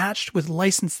get matched with a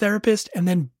licensed therapist, and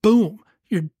then boom,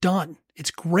 you're done.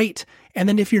 It's great. And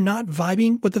then if you're not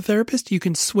vibing with the therapist, you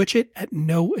can switch it at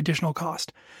no additional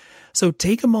cost. So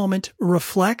take a moment,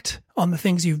 reflect on the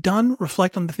things you've done,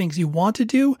 reflect on the things you want to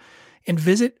do, and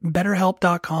visit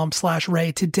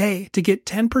betterhelp.com/Ray today to get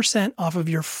 10% off of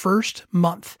your first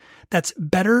month. That's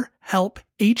BetterHelp,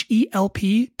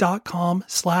 HELP.com/Ray.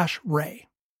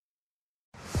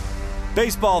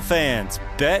 Baseball fans,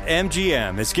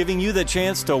 BetMGM is giving you the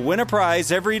chance to win a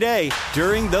prize every day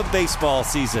during the baseball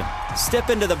season. Step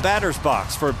into the batter's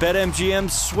box for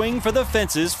BetMGM's Swing for the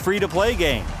Fences free-to-play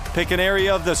game. Pick an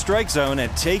area of the strike zone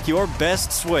and take your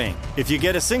best swing. If you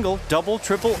get a single, double,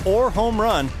 triple, or home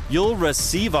run, you'll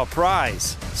receive a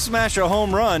prize. Smash a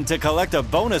home run to collect a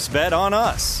bonus bet on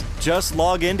us. Just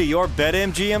log into your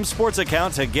BetMGM sports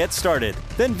account to get started.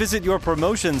 Then visit your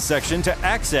promotions section to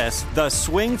access the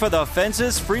Swing for the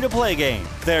Fences free-to-play game.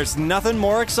 There's nothing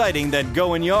more exciting than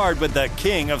going yard with the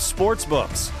king of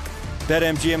sportsbooks.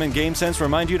 BetMGM and GameSense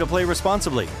remind you to play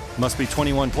responsibly. Must be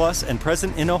 21 plus and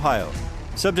present in Ohio.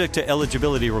 Subject to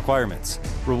eligibility requirements.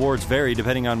 Rewards vary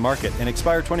depending on market and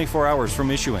expire 24 hours from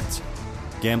issuance.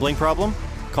 Gambling problem?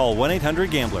 Call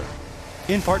 1-800-GAMBLER.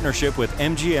 In partnership with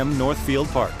MGM Northfield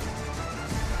Park.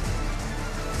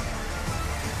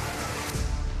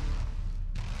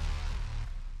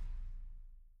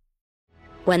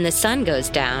 When the sun goes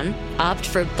down, opt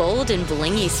for bold and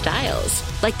blingy styles,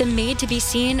 like the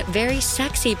made-to-be-seen, very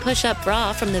sexy push-up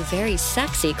bra from the Very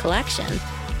Sexy collection.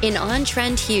 In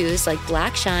on-trend hues like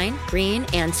black shine, green,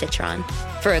 and citron.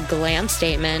 For a glam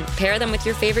statement, pair them with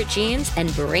your favorite jeans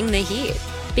and bring the heat.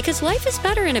 Because life is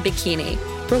better in a bikini.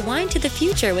 Rewind to the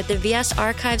future with the VS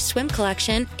Archive swim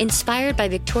collection, inspired by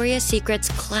Victoria's Secret's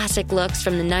classic looks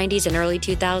from the 90s and early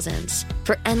 2000s.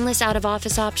 For endless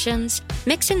out-of-office options,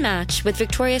 mix and match with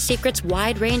Victoria's Secret's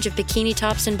wide range of bikini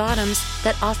tops and bottoms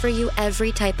that offer you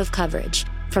every type of coverage,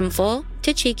 from full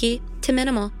to cheeky to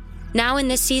minimal. Now in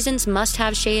this season's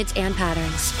must-have shades and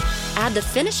patterns. Add the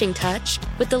finishing touch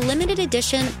with the limited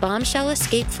edition Bombshell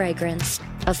Escape fragrance,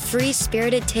 a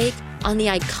free-spirited take on the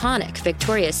iconic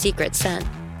Victoria's Secret scent.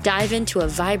 Dive into a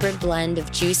vibrant blend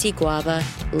of juicy guava,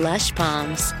 lush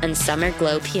palms, and summer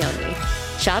glow peony.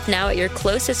 Shop now at your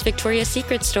closest Victoria's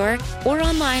Secret store or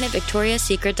online at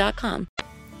victoriassecret.com.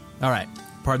 All right.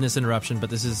 Pardon this interruption,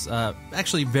 but this is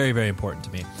actually very, very important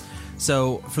to me.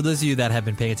 So for those of you that have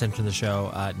been paying attention to the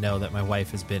show, know that my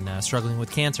wife has been struggling with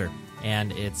cancer.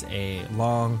 And it's a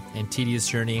long and tedious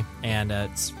journey, and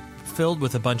it's filled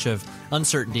with a bunch of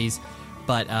uncertainties.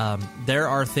 But there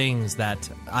are things that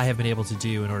I have been able to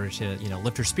do in order to,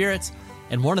 lift her spirits.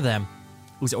 And one of them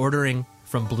was ordering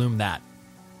from Bloom That.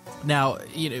 Now,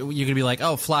 you're going to be like,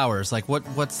 oh, flowers. Like,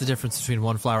 what's the difference between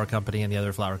one flower company and the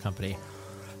other flower company?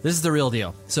 This is the real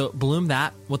deal. So Bloom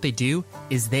That, what they do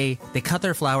is they cut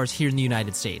their flowers here in the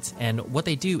United States. And what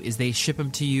they do is they ship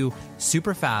them to you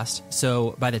super fast.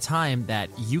 So by the time that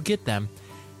you get them,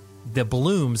 the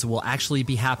blooms will actually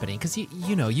be happening. Because,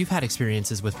 you've had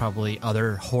experiences with probably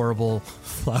other horrible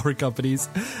flower companies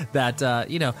that,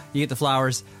 you get the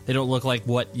flowers, they don't look like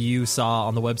what you saw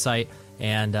on the website.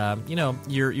 And,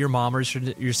 your mom or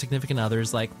your significant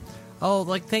other's like, oh,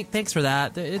 like, thanks for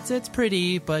that. It's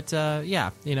pretty, but,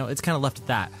 it's kind of left at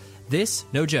that. This,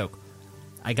 no joke.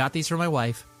 I got these for my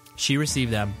wife. She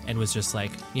received them and was just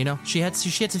like, she had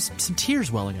some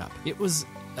tears welling up. It was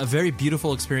a very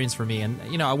beautiful experience for me. And,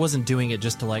 I wasn't doing it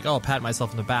just to like, pat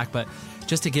myself on the back, but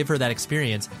just to give her that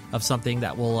experience of something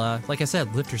that will, like I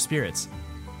said, lift her spirits.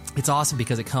 It's awesome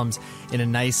because it comes in a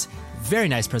nice, very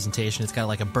nice presentation. It's got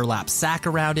like a burlap sack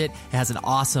around it. It has an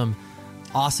awesome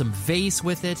vase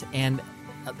with it. And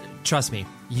trust me,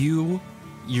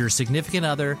 your significant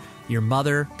other, your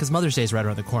mother, because Mother's Day is right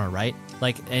around the corner, right?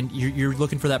 Like, and you're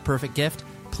looking for that perfect gift,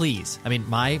 please. I mean,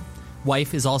 my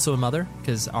wife is also a mother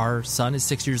because our son is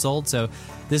 6 years old. So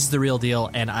this is the real deal,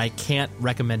 and I can't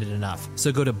recommend it enough.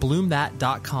 So go to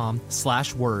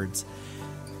bloomthat.com/words,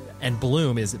 and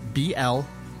Bloom is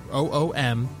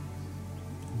BLOOM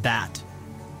that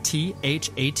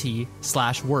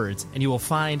THAT/words, and you will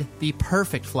find the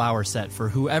perfect flower set for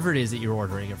whoever it is that you're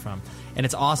ordering it from. And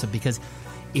it's awesome because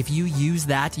if you use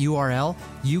that URL,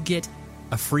 you get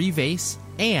a free vase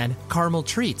and caramel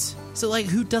treats. So, like,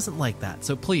 who doesn't like that?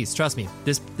 So please, trust me,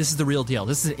 this is the real deal.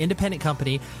 This is an independent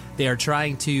company. They are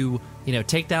trying to,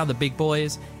 take down the big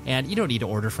boys, and you don't need to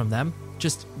order from them.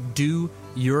 Just do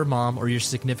your mom or your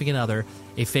significant other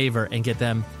a favor and get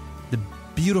them the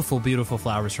beautiful, beautiful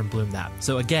flowers from Bloom That.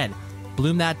 So again,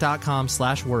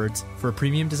 bloomthat.com/words for a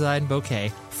premium design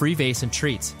bouquet, free vase, and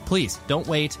treats. Please don't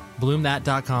wait.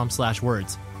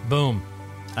 Bloomthat.com/words. Boom.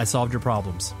 I solved your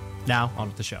problems. Now on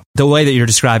with the show. The way that you're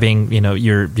describing,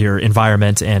 your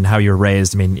environment and how you're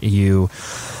raised, I mean, you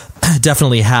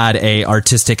definitely had a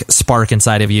artistic spark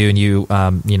inside of you, and you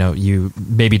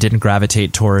maybe didn't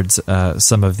gravitate towards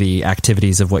some of the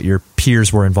activities of what your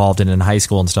peers were involved in high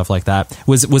school and stuff like that.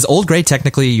 Was Old Grey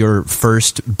technically your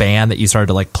first band that you started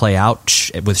to like play out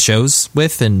with shows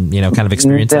with, and kind of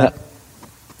experience that?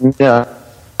 Yeah,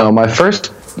 my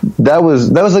first that was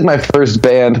like my first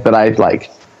band that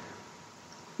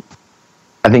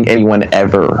I think anyone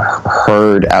ever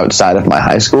heard outside of my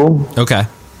high school. Okay.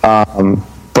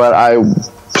 But I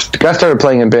started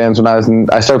playing in bands when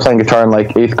I started playing guitar in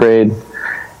like 8th grade,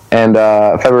 and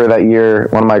February of that year,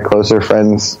 one of my closer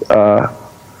friends,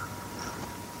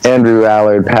 Andrew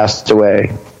Allard, passed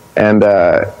away, and he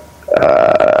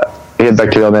had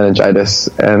bacterial meningitis,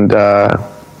 and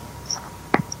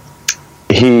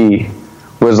he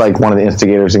was like one of the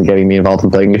instigators in getting me involved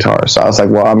in playing guitar. So I was like,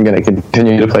 well, I'm going to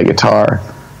continue to play guitar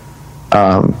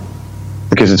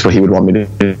because it's what he would want me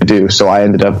to do. So I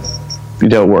ended up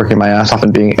working my ass off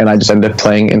and I just ended up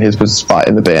playing in his spot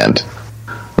in the band.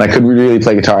 And I couldn't really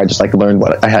play guitar. I just learned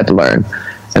what I had to learn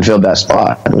and filled that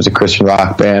spot. It was a Christian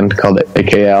rock band called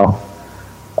AKL.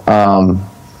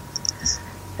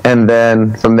 And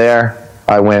then from there,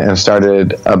 I went and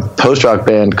started a post-rock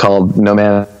band called No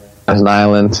Man as an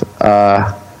Island,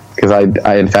 because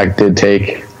I in fact did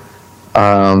take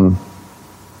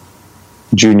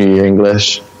junior year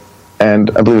English, and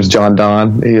I believe it was John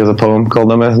Donne. He has a poem called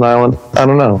No Man as an Island. I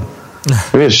don't know.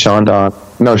 Maybe it's Sean Don.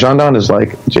 No, Sean Don is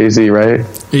like Jay-Z, right?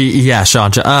 Yeah,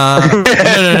 Sean.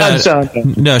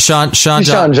 No, Sean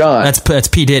John. That's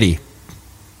P. Diddy.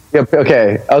 Yep.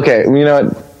 Okay. You know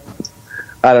what?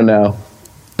 I don't know.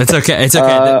 It's okay.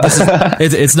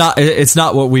 It's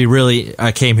not what we really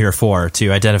came here for,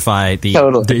 to identify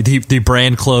the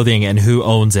brand clothing and who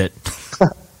owns it.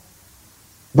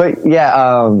 But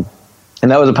yeah, and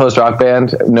that was a post-rock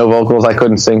band. No vocals. I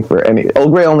couldn't sing for any.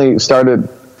 Old Grey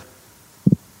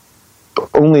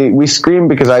we screamed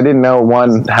because I didn't know,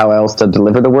 one, how else to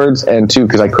deliver the words, and two,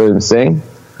 because I couldn't sing.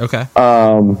 Okay.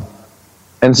 And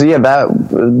so yeah,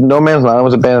 that No Man's Land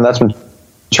was a band, and that's when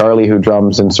Charlie, who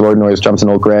drums in Sorority Noise, drums in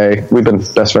Old Grey. We've been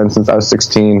best friends since I was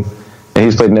 16, and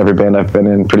he's played in every band I've been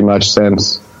in pretty much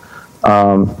since.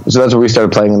 So that's where we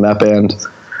started playing in that band.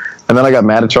 And then I got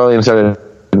mad at Charlie and started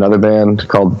another band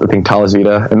called, I think, Talas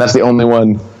Vita, and that's the only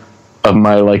one of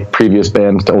my previous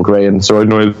bands to Old Grey and Sorority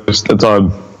Noise that's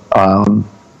on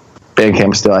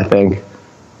Bandcamp still, I think.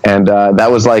 And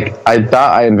that was I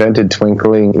thought I invented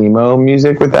twinkling emo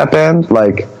music with that band.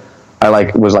 I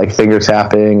was finger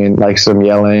tapping and some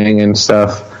yelling and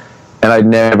stuff. and I'd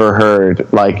never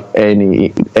heard like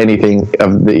anything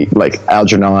of the like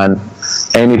Algernon,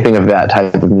 anything of that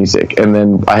type of music. And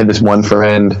then I had this one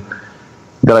friend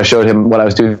that I showed him what I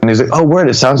was doing, and he's like, "Oh, word,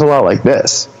 it sounds a lot like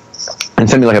this," and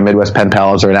sent me like a Midwest Pen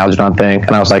Pals or an Algernon thing,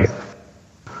 and I was like,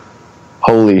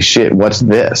 "Holy shit, what's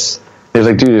this?" He was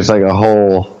like, "Dude, it's like a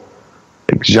whole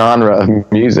like genre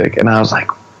of music," and I was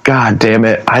like, "God damn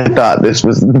it! I thought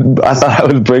I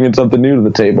was bringing something new to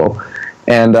the table,"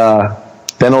 and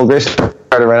then Old Grey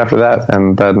started right after that,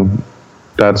 and then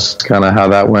that's kind of how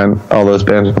that went. All those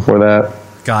bands before that.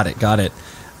 Got it.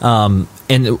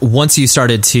 And once you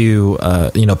started to,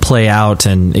 play out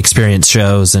and experience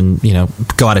shows and,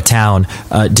 go out of town,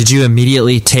 did you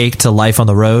immediately take to life on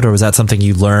the road, or was that something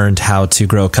you learned how to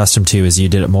grow accustomed to as you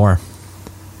did it more?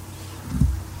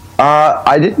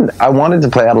 I didn't. I wanted to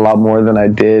play out a lot more than I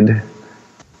did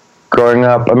growing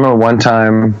up. I remember one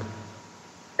time,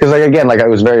 because it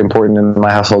was very important in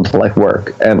my household to like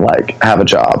work and like have a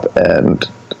job and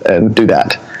do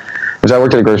that. Because I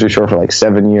worked at a grocery store for like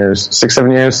 7 years,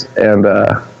 and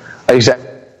I used to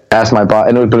ask my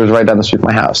boss, but it was right down the street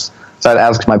from my house. So I'd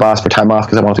ask my boss for time off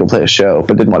because I wanted to go play a show,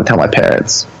 but didn't want to tell my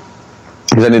parents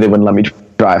because I knew they wouldn't let me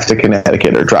drive to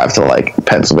Connecticut or drive to like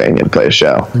Pennsylvania to play a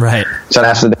show. Right. So I'd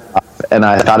ask for the day off, and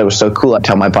I thought it was so cool. I'd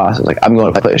tell my boss, I was like, "I'm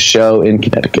going to play a show in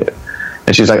Connecticut,"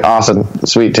 and she's like, "Awesome,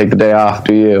 sweet, take the day off,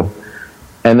 do you?"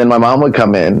 And then my mom would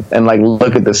come in and like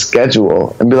look at the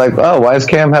schedule and be like, "Oh, why is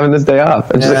Cam having this day off?"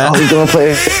 And she's like, "Oh, he's going to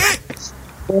play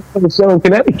a show in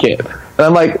Connecticut." And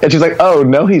I'm like, and she's like, "Oh,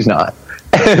 no, he's not."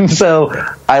 And so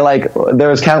there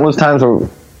was countless times where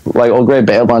like Old Grey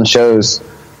bailed on shows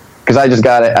because I just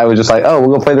got it. I was just like, "Oh,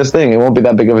 we'll go play this thing. It won't be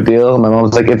that big of a deal." And my mom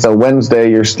was like, "It's a Wednesday.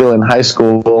 You're still in high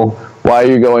school. Why are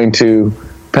you going to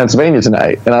Pennsylvania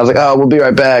tonight?" And I was like, "Oh, we'll be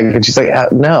right back." And she's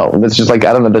like, "No, that's just like,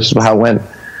 I don't know. That's just how it went."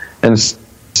 And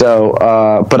so,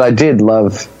 but I did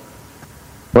love,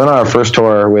 we went on our first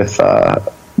tour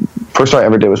first tour I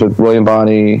ever did was with William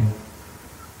Bonney,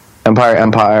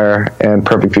 Empire, and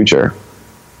Perfect Future.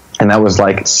 And that was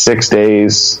like 6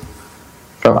 days.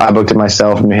 I booked it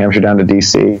myself from New Hampshire down to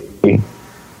DC.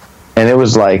 And it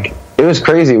was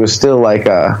crazy. It was still like,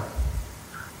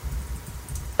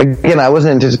 again, I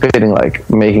wasn't anticipating like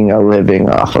making a living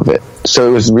off of it. So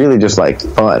it was really just like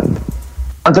fun.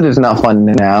 Not that it's not fun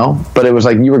now, but it was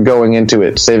like you were going into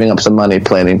it, saving up some money,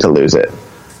 planning to lose it.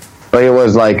 Like it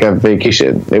was like a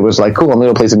vacation. It was like, cool, I'm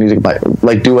going to play some music,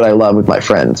 do what I love with my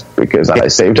friends because I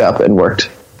saved up and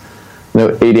worked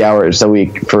 80 hours a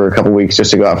week for a couple weeks just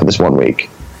to go out for this 1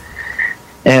 week.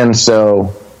 And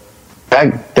so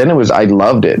back then I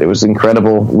loved it. It was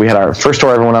incredible. We had our first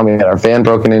tour I ever went on. We had our van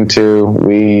broken into.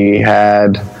 We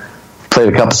had played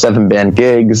a couple 7-band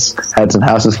gigs, had some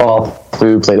houses fall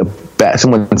through, played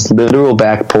someone's literal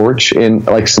back porch in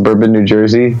like suburban New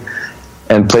Jersey,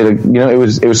 and played it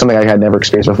was something I had never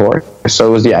experienced before. So it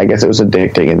was, I guess it was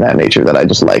addicting in that nature that I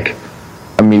just like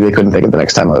immediately couldn't think of the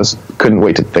next time couldn't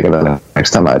wait to think of the next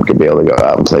time I'd be able to go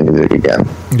out and play music again.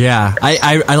 Yeah,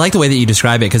 I like the way that you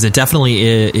describe it because it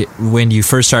definitely when you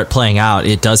first start playing out,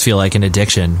 it does feel like an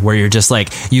addiction where you're just like,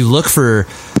 you look for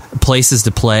places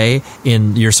to play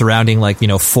in your surrounding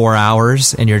 4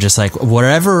 hours, and you're just like,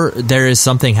 wherever there is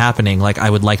something happening, like I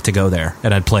would like to go there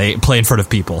and I'd play in front of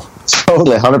people.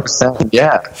 Totally, 100%.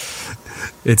 Yeah.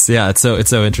 It's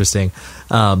so interesting.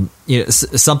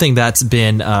 Something that's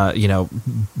been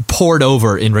poured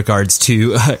over in regards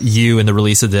to you and the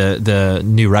release of the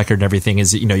new record and everything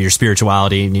is your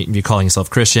spirituality, and you calling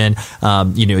yourself Christian,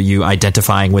 you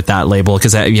identifying with that label,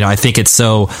 because I think it's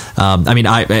so.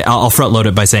 I'll front load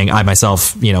it by saying I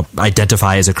myself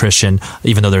identify as a Christian,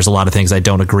 even though there's a lot of things I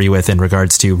don't agree with in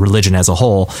regards to religion as a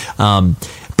whole.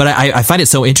 But I find it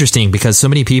so interesting because so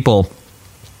many people.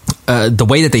 The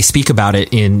way that they speak about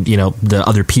it in the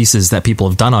other pieces that people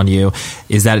have done on you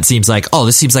is that it seems like, oh,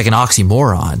 this seems like an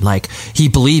oxymoron. Like he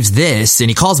believes this and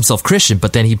he calls himself Christian,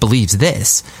 but then he believes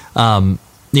this.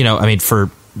 For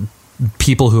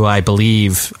people who I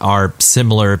believe are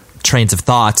similar trains of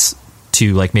thoughts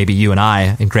to like maybe you and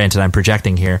I, and granted I'm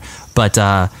projecting here, but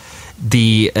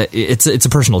it's a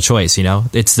personal choice.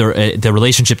 It's the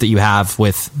relationship that you have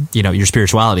with your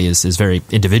spirituality is very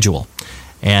individual.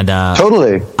 And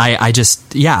totally, I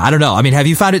don't know. I mean, have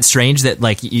you found it strange that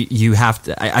like you have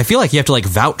to? I feel like you have to like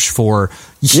vouch for.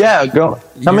 Yeah,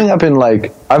 coming up in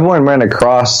like I've worn a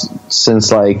cross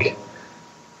since like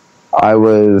I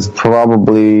was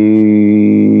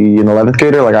probably in 11th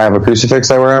grade. Like I have a crucifix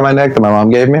I wear on my neck that my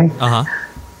mom gave me.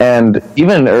 And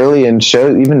even early in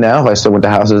shows, even now, if I still went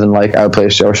to houses and like I would play a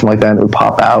show or something like that, and it would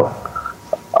pop out.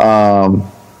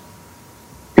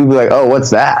 People would be like, "Oh,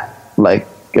 what's that?" Like.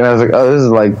 And I was like, oh, this is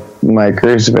like my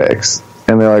crucifix,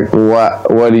 and they're like, why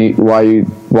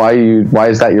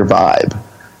is that your vibe?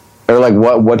 They're like,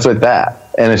 what's with that?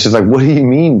 And it's just like, what do you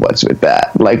mean what's with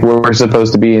that? Like, we're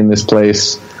supposed to be in this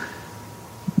place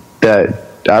that,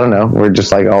 I don't know, we're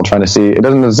just like all trying to see. It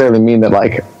doesn't necessarily mean that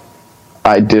like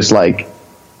I dislike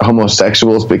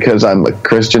homosexuals because I'm a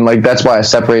Christian. Like, that's why I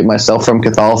separate myself from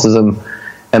Catholicism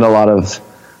and a lot of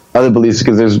other beliefs,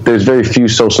 because there's very few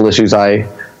social issues I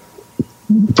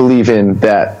believe in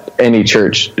that any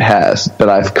church has that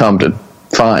I've come to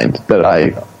find that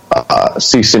I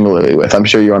see similarly with. I'm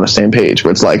sure you're on the same page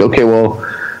where it's like, okay, well,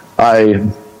 I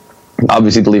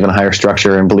obviously believe in a higher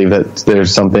structure and believe that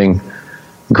there's something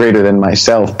greater than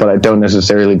myself, but I don't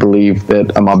necessarily believe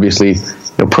that I'm obviously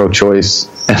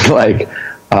pro-choice and like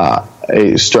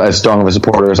as strong of a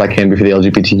supporter as I can be for the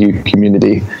LGBTQ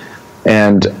community.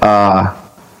 And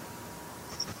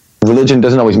religion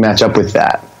doesn't always match up with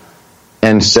that.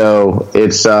 And so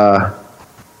it's, I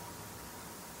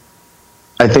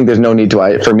think there's no need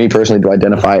for me personally to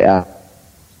identify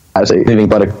as anything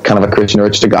but a kind of a Christian or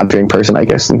just a God-fearing person, I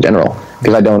guess, in general,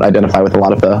 because I don't identify with a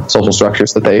lot of the social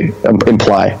structures that they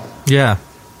imply. Yeah.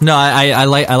 No, I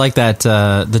like that.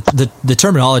 The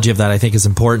terminology of that I think is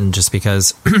important, just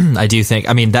because I do think,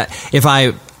 I mean, that if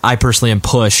I personally am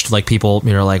pushed, like people,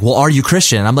 like, well, are you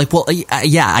Christian? And I'm like, well,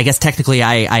 yeah, I guess technically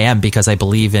I am, because I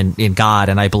believe in God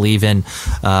and I believe in,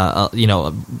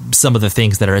 some of the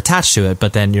things that are attached to it.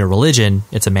 But then your religion,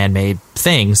 it's a man-made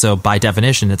thing. So by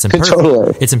definition, it's imperfect.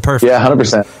 Totally. It's imperfect. Yeah,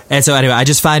 100%. And so anyway, I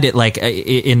just find it, like,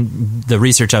 in the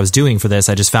research I was doing for this,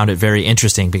 I just found it very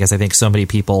interesting, because I think so many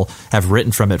people have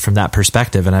written from it from that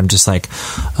perspective. And I'm just like,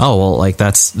 oh, well, like,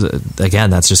 that's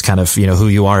just kind of, who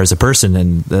you are as a person.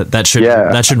 And that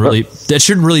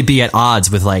shouldn't really be at odds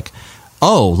with, like,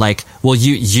 oh, like, well,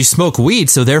 you smoke weed,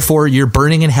 so therefore you're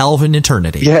burning in hell in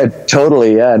eternity. Yeah,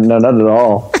 totally. Yeah, no, not at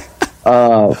all.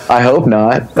 I hope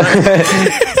not.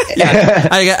 Yeah,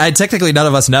 I technically none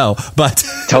of us know, but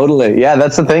totally. Yeah,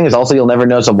 that's the thing, is also you'll never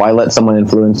know. So why let someone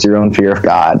influence your own fear of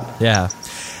God? Yeah,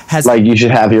 you should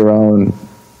have your own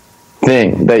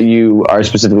thing that you are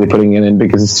specifically putting it in,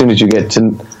 because as soon as you get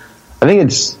to, I think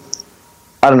it's,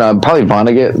 I don't know, probably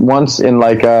Vonnegut once in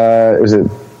like, is it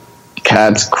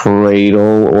Cat's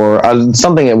Cradle or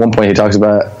something at one point he talks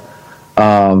about,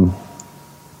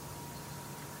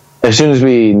 as soon as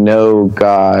we know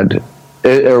God,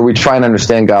 or we try and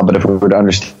understand God, but if we were to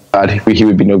understand God, he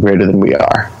would be no greater than we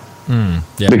are.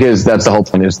 Yeah. Because that's the whole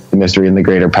point, is the mystery and the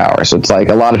greater power. So it's like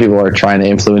a lot of people are trying to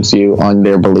influence you on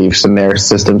their beliefs and their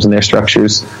systems and their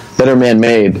structures that are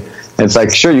man-made. And it's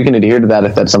like, sure, you can adhere to that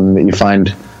if that's something that you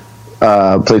find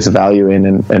place of value in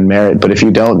and merit. But if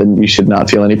you don't, then you should not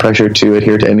feel any pressure to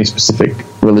adhere to any specific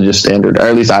religious standard, or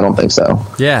at least I don't think so.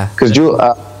 Yeah. Because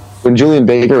when Julian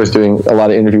Baker was doing a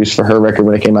lot of interviews for her record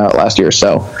when it came out last year or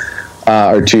so,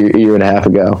 or a year and a half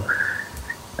ago,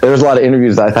 there was a lot of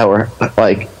interviews that I thought were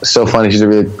like so funny. She's a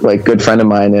really like good friend of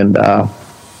mine, and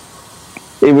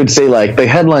it would say, like, the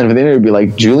headline of the interview would be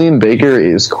like, Julian Baker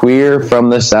is queer from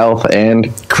the South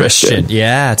and Christian.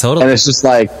 Yeah, totally. And it's just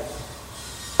like,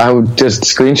 I would just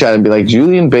screenshot and be like,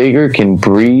 Julian Baker can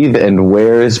breathe and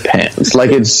wears pants.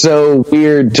 Like, it's so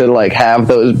weird to like have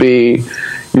those be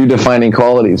your defining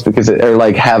qualities, because or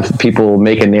like have people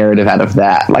make a narrative out of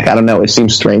that. Like, I don't know, it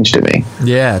seems strange to me.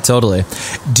 Yeah, totally.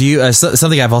 Do you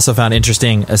something I've also found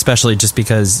interesting, especially just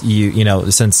because you know,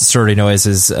 since Sorority Noise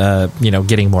is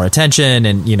getting more attention,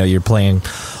 and you're playing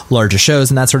larger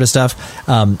shows and that sort of stuff,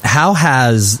 how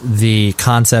has the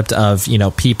concept of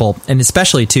people, and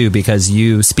especially too because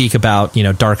you speak about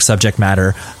dark subject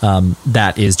matter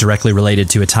that is directly related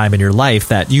to a time in your life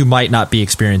that you might not be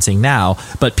experiencing now,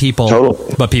 but people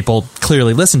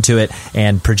clearly listen to it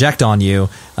and project on you.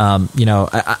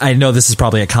 I know this is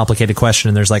probably a complicated question,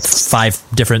 and there's like 5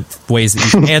 different ways that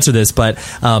you can answer this, but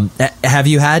have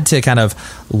you had to kind of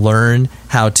learn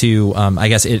how to, I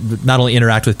guess, not only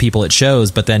interact with people at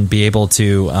shows, but then be able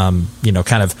to,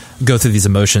 kind of go through these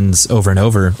emotions over and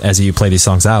over as you play these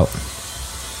songs out?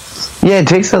 Yeah, it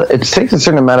takes a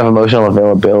certain amount of emotional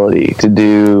availability to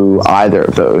do either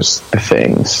of those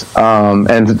things,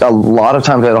 and a lot of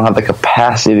times I don't have the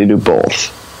capacity to do both.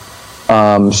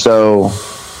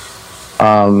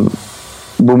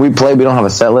 When we play, we don't have a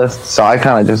set list, so I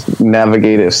kind of just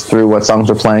navigate us through what songs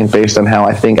we're playing based on how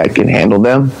I think I can handle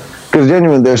them. Because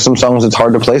genuinely, there's some songs it's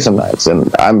hard to play some nights,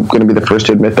 and I'm going to be the first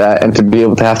to admit that. And to be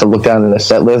able to have to look down in a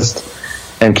set list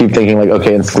and keep thinking like,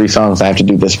 okay, in 3 songs I have to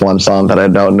do this one song that I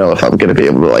don't know if I'm going to be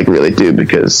able to like really do,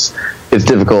 because it's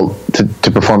difficult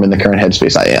to perform in the current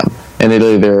headspace I am. And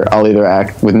I'll either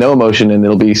act with no emotion and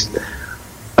it'll be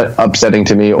upsetting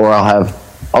to me, or I'll have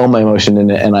all my emotion in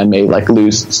it, and I may like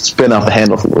spin off the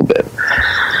handles a little bit.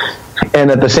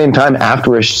 And at the same time,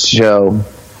 after a show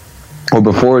or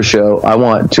before a show, I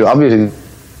want to obviously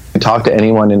talk to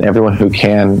anyone and everyone who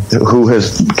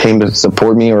has came to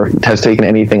support me or has taken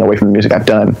anything away from the music I've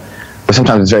done. But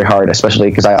sometimes it's very hard, especially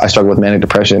because I struggle with manic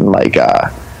depression, like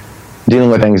dealing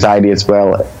with anxiety as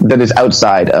well, that is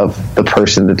outside of the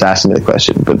person that's asking me the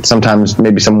question. But sometimes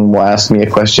maybe someone will ask me a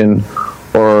question,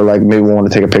 or like maybe we'll want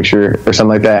to take a picture or something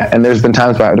like that. And there's been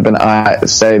times where I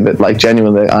say that like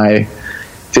genuinely I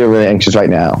feel really anxious right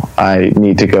now. I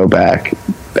need to go back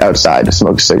outside to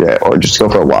smoke a cigarette or just go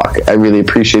for a walk. I really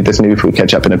appreciate this. Maybe if we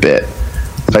catch up in a bit,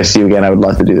 if I see you again, I would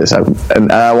love to do this.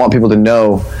 And I want people to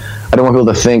know, I don't want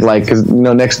people to think like, because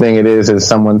next thing it is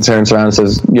someone turns around and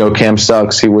says, Cam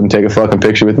sucks, he wouldn't take a fucking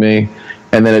picture with me,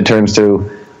 and then it turns to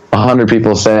 100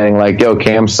 people saying like,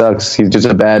 Cam sucks, he's just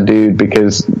a bad dude,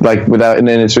 because like without, and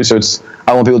then it's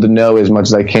I want people to know as much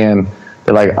as I can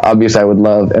that like obviously I would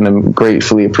love and I'm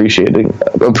gratefully appreciative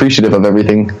of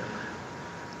everything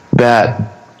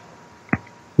that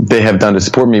they have done to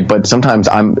support me. But sometimes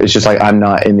it's just like I'm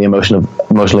not in the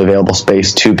emotionally available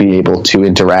space to be able to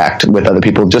interact with other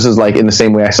people, just as like in the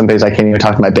same way some days I can't even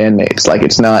talk to my bandmates. Like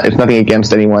it's nothing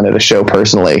against anyone at a show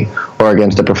personally or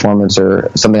against a performance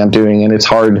or something I'm doing, and it's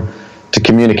hard to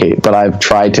communicate, but I've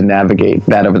tried to navigate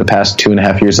that over the past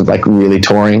 2.5 years of like really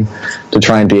touring to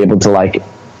try and be able to like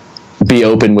be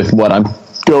open with what I'm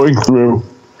going through,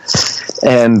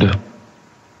 and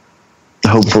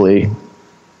hopefully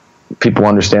people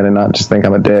understand and not just think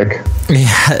I'm a dick.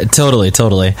 Yeah, totally.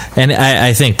 And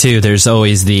I think too, there's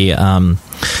always the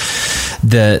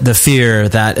fear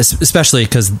that, especially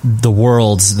because the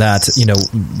worlds that,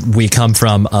 we come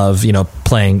from of,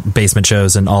 playing basement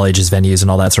shows and all ages venues and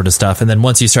all that sort of stuff. And then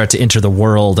once you start to enter the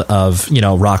world of,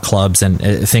 rock clubs and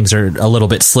things are a little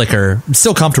bit slicker,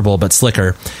 still comfortable, but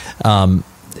slicker.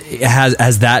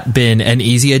 Has that been an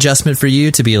easy adjustment for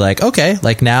you to be like, okay,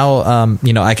 like now,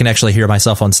 I can actually hear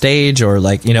myself on stage, or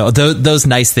like, those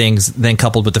nice things then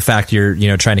coupled with the fact you're,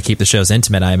 trying to keep the shows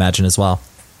intimate, I imagine as well.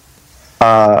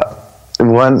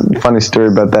 One funny story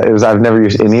about that is I've never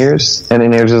used in-ears, and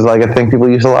in-ears is like a thing people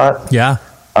use a lot. Yeah.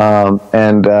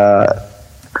 And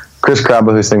Chris Crabbe,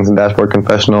 who sings in Dashboard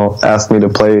Confessional, asked me to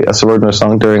play a Subordinate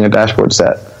song during a Dashboard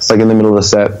set. Like in the middle of the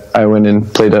set, I went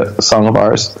and played a song of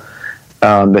ours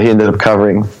that he ended up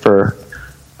covering for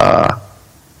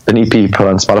an EP put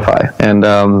on Spotify, and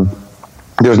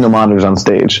there was no monitors on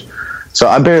stage, so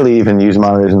I barely even use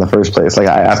monitors in the first place. Like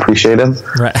I appreciate them,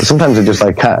 right. Sometimes it just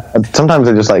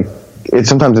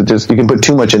you can put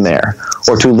too much in there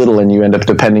or too little, and you end up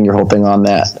depending your whole thing on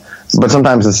that. But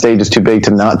sometimes the stage is too big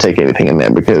to not take anything in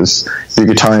there because your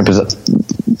guitar amp is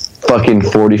fucking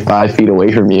 45 feet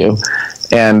away from you,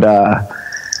 and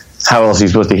how else are you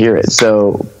supposed to hear it?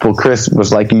 So, Chris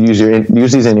was like, use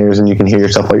these in-ears and you can hear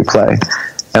yourself while you play.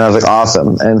 And I was like,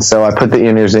 awesome. And so I put the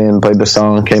in-ears in, played the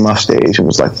song, came off stage, and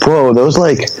was like, whoa, those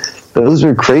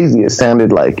were crazy. It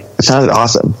sounded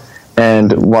awesome.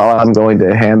 And while I'm going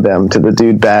to hand them to the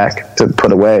dude back to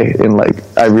put away, and like,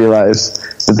 I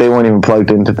realized that they weren't even plugged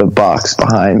into the box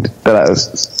behind that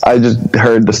I just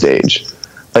heard the stage.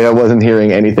 Like I wasn't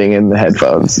hearing anything in the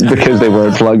headphones because they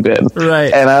weren't plugged in.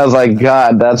 Right. And I was like,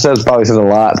 God, that probably says a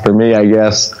lot for me, I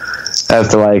guess, as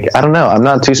to like, I don't know. I'm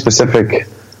not too specific.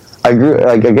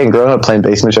 Growing up playing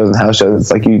basement shows and house shows,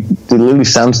 it's like it literally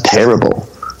sounds terrible.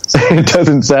 It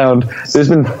doesn't sound, there's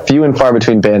been few and far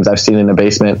between bands I've seen in a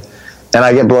basement, and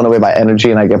I get blown away by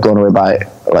energy and I get blown away by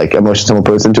like emotion someone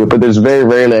puts into it, but there's very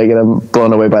rarely I get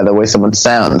blown away by the way someone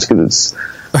sounds, because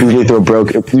it's usually through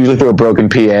a broken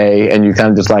PA, and you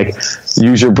kind of just like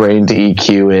use your brain to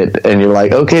EQ it, and you're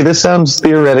like, okay, this sounds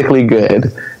theoretically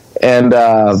good. And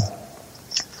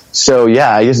so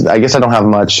yeah, I guess I don't have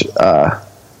much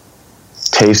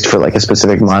taste for like a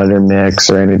specific monitor mix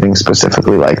or anything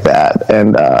specifically like that.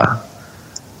 And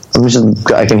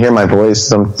I can hear my voice,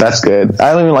 so that's good.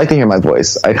 I don't even like to hear my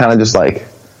voice. I kind of just like,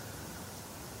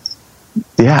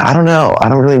 yeah, I don't know. I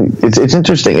don't really. It's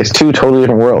interesting. It's two totally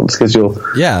different worlds, because you'll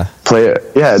play it.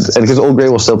 Yeah, and because Old Grey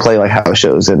will still play like house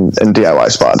shows and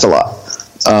DIY spots a lot.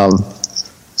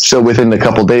 So within a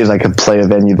couple days, I could play a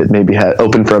venue that maybe had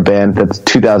open for a band that's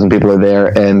 2,000 people are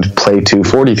there, and play to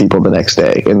 40 people the next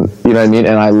day, and you know what I mean.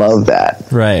 And I love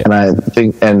that. Right. And I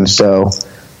think, and so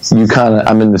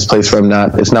I'm in this place where I'm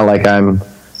not. It's not like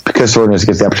because Swordness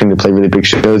gets the opportunity to play really big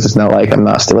shows. It's not like I'm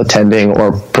not still attending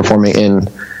or performing in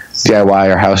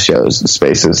DIY or house shows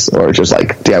spaces, or just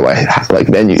like DIY like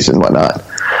venues and whatnot.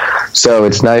 So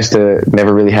it's nice to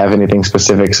never really have anything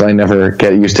specific, so I never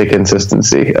get used to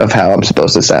consistency of how I'm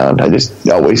supposed to sound. I just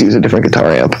always use a different guitar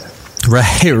amp.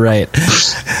 Right.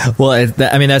 Well,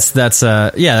 I mean,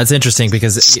 that's interesting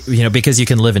because, because you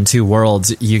can live in two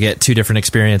worlds, you get two different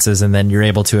experiences, and then you're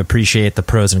able to appreciate the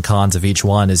pros and cons of each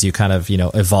one as you kind of,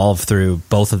 evolve through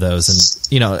both of those.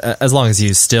 And, as long as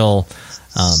you still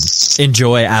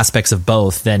enjoy aspects of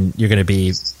both, then you're going to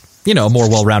be, a more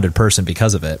well-rounded person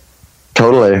because of it.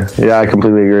 Totally. Yeah, I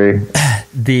completely agree.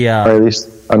 Or at least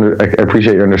I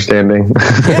appreciate your understanding.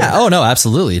 Yeah. Oh, no,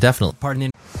 absolutely. Definitely. Pardon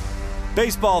me.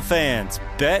 Baseball fans,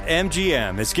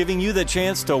 BetMGM is giving you the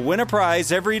chance to win a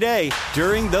prize every day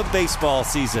during the baseball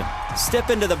season. Step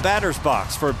into the batter's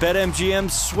box for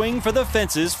BetMGM's Swing for the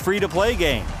Fences free-to-play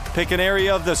game. Pick an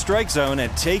area of the strike zone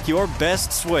and take your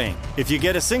best swing. If you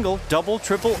get a single, double,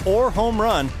 triple, or home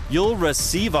run, you'll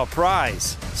receive a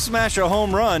prize. Smash a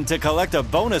home run to collect a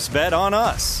bonus bet on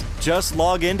us. Just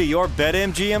log into your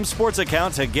BetMGM sports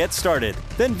account to get started.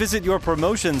 Then visit your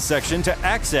promotions section to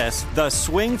access the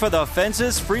Swing for the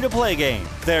Fences free-to-play game.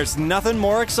 There's nothing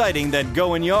more exciting than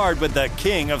going yard with the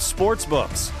king of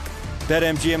sportsbooks.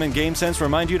 BetMGM and GameSense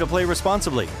remind you to play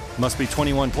responsibly. Must be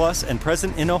 21 plus and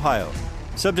present in Ohio.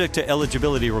 Subject to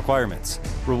eligibility requirements.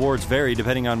 Rewards vary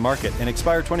depending on market and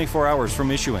expire 24 hours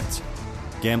from issuance.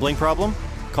 Gambling problem?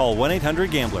 Call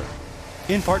 1-800-GAMBLER.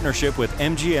 In partnership with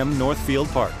MGM Northfield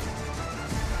Park.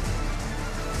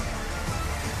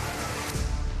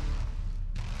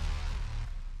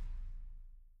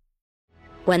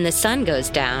 When the sun goes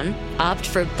down, opt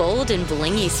for bold and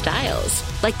blingy styles,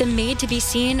 like the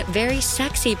made-to-be-seen, very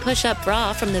sexy push-up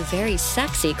bra from the Very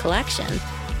Sexy collection.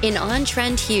 In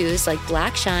on-trend hues like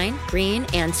black shine, green,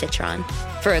 and citron.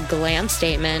 For a glam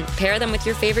statement, pair them with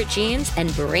your favorite jeans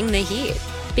and bring the heat.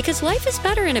 Because life is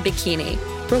better in a bikini.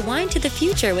 Rewind to the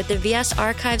future with the VS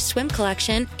Archives swim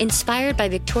collection, inspired by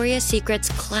Victoria's Secret's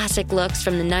classic looks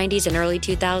from the 90s and early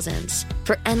 2000s.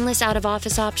 For endless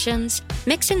out-of-office options,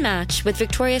 mix and match with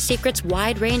Victoria's Secret's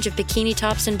wide range of bikini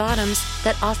tops and bottoms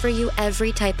that offer you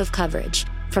every type of coverage,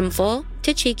 from full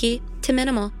to cheeky to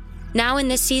minimal. Now in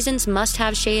this season's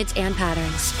must-have shades and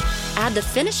patterns. Add the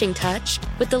finishing touch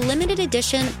with the limited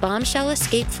edition Bombshell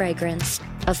Escape fragrance,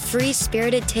 a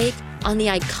free-spirited take on the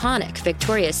iconic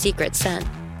Victoria's Secret scent.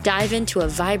 Dive into a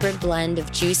vibrant blend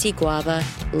of juicy guava,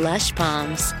 lush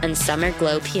palms, and summer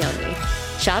glow peony.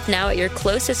 Shop now at your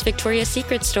closest Victoria's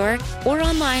Secret store or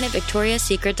online at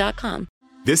victoriassecret.com.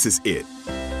 This is it.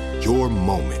 Your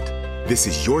moment. This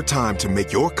is your time to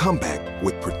make your comeback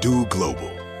with Purdue Global.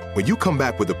 When you come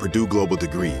back with a Purdue Global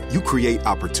degree, you create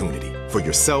opportunity for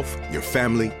yourself, your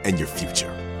family, and your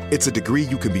future. It's a degree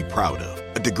you can be proud of,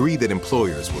 a degree that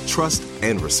employers will trust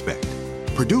and respect.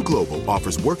 Purdue Global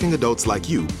offers working adults like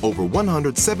you over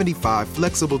 175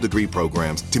 flexible degree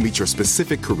programs to meet your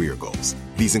specific career goals.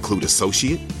 These include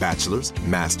associate, bachelor's,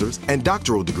 master's, and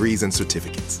doctoral degrees and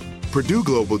certificates. Purdue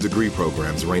Global degree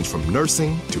programs range from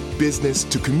nursing to business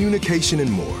to communication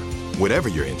and more. Whatever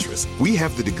your interest, we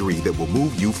have the degree that will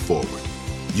move you forward.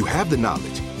 You have the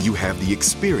knowledge, you have the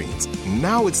experience.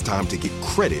 Now it's time to get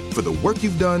credit for the work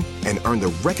you've done and earn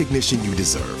the recognition you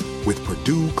deserve with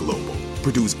Purdue Global,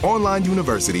 Purdue's online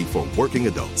university for working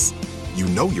adults. You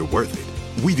know you're worth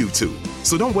it. We do too.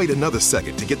 So don't wait another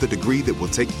second to get the degree that will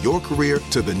take your career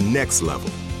to the next level.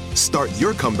 Start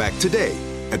your comeback today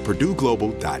at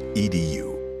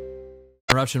purdueglobal.edu.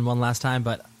 Interruption one last time,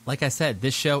 but like I said,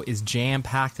 this show is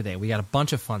jam-packed today. We got a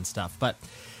bunch of fun stuff, but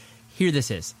here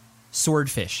this is.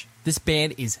 Swordfish. This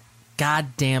band is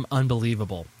goddamn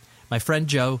unbelievable. My friend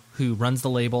Joe, who runs the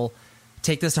label,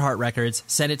 Take This to Heart Records,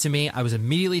 sent it to me. I was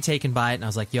immediately taken by it, and I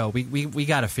was like, yo, we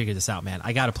got to figure this out, man.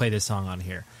 I got to play this song on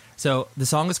here. So the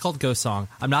song is called Ghost Song.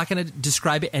 I'm not going to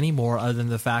describe it anymore other than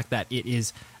the fact that it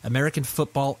is American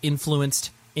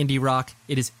football-influenced indie rock.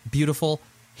 It is beautiful.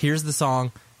 Here's the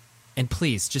song. And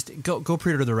please, just go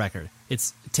pre-order the record.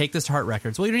 It's Take This to Heart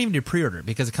Records. Well, you don't even need to pre-order it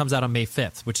because it comes out on May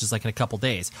 5th, which is like in a couple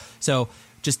days. So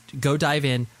just go dive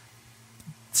in,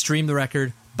 stream the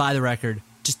record, buy the record.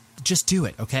 Just do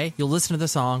it, okay? You'll listen to the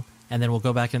song, and then we'll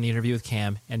go back in the interview with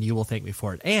Cam, and you will thank me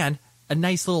for it. And a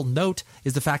nice little note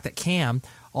is the fact that Cam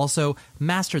also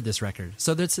mastered this record.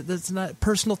 So that's a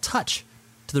personal touch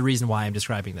to the reason why I'm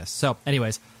describing this. So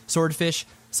anyways, Swordfish,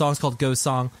 song's called Ghost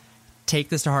Song. Take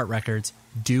This to Heart Records.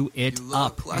 Do it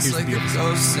up. Less like a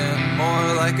ghost and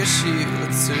more like a sheet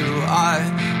with two eye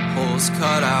holes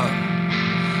cut out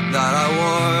that I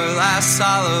wore last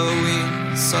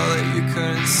Halloween so that you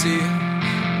couldn't see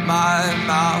my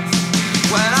mouth.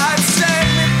 When I'd say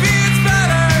maybe it's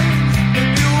better if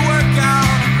you work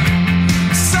out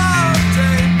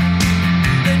someday,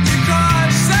 then you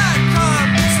crush that cup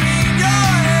between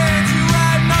your hands. You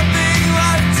had nothing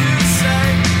left to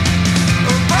say.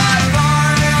 My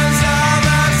part is how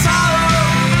that's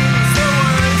Halloween.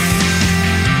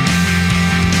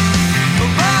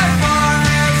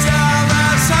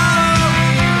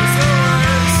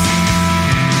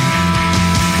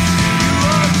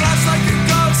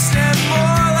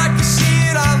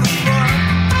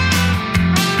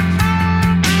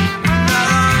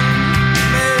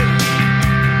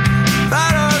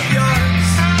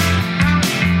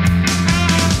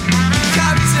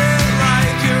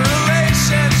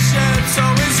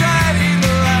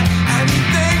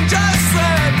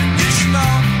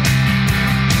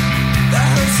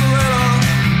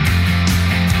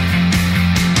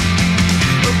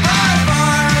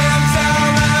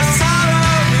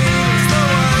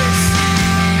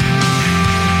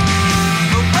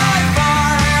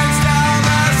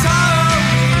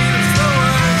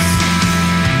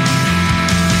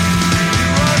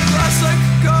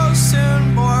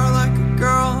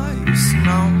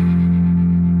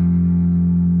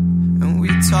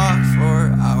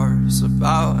 else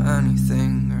about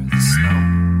anything or the snow.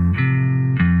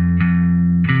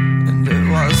 And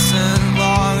it wasn't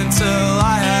long until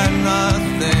I had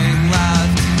nothing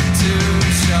left to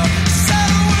show. Said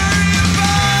a word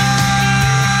about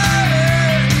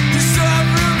it, you still have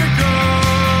room to go.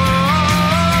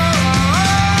 My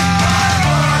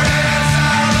heart is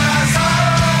out as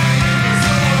Halloween was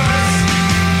yours.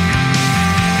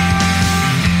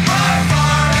 My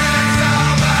heart is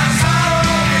out as Halloween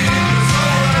was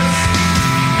yours. My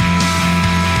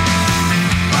heart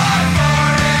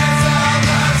is out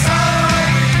as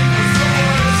Halloween was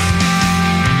yours.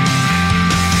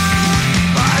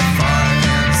 My heart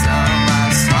is out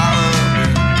as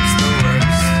Halloween was the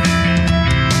worst.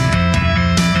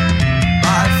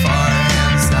 My heart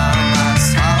is out as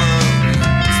Halloween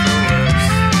was the worst.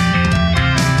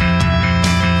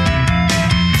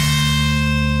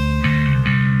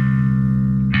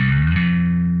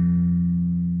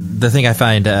 The thing I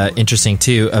find interesting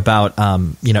too about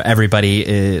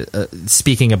everybody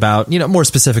speaking about more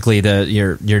specifically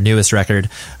your newest record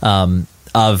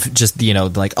of just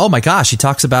like, oh my gosh, he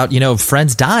talks about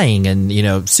friends dying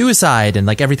and suicide and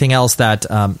like everything else that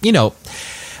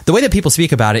the way that people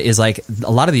speak about it is like a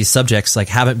lot of these subjects like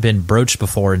haven't been broached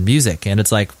before in music, and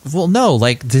it's like, well, no,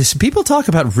 like people talk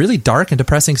about really dark and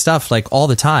depressing stuff like all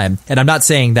the time, and I'm not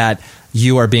saying that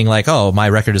you are being like, oh, my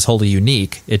record is wholly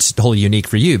unique. It's wholly unique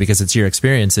for you because it's your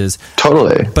experiences.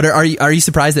 Totally. But are you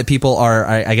surprised that people are,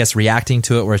 I guess, reacting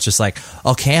to it where it's just like,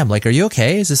 oh, Cam, like, are you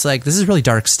okay? Is this like, this is really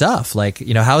dark stuff? Like,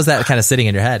 how is that kind of sitting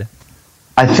in your head?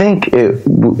 I think it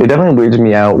definitely weirds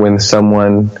me out when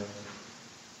someone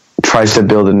tries to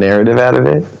build a narrative out of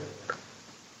it.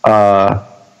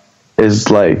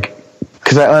 Is like,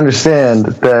 because I understand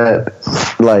that,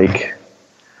 like,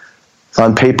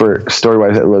 on paper,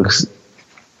 story-wise, it looks,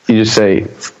 you just say,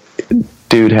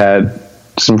 dude had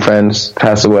some friends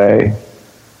pass away.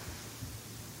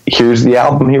 Here's the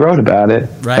album he wrote about it.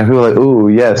 Right. And people are like, ooh,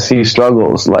 yes, he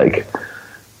struggles. Like,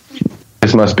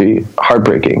 this must be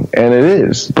heartbreaking. And it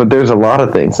is. But there's a lot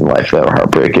of things in life that are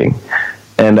heartbreaking.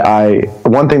 And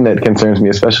one thing that concerns me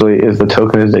especially is the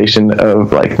tokenization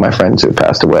of, like, my friends who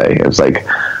passed away. It's like,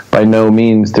 by no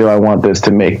means do I want this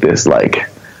to make this, like,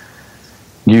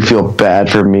 you feel bad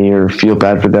for me or feel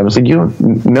bad for them. It's like,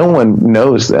 no one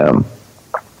knows them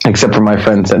except for my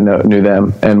friends that knew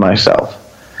them and myself.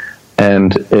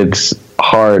 And it's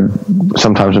hard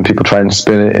sometimes when people try and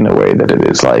spin it in a way that it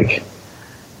is like,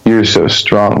 you're so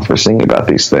strong for singing about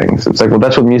these things. It's like, well,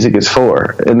 that's what music is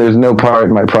for. And there's no part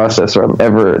in my process where I'm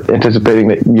ever anticipating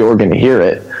that you're going to hear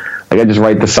it. Like, I just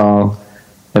write the song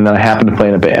and then I happen to play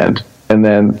in a band, and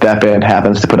then that band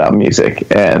happens to put out music,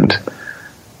 and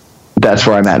that's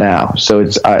where I'm at now. So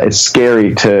it's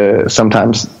scary to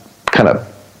sometimes kind of,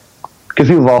 because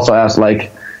people have also asked,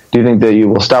 like, do you think that you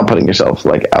will stop putting yourself,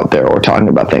 like, out there or talking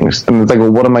about things? And it's like,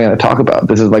 well, what am I going to talk about?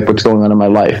 This is like what's going on in my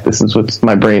life. This is what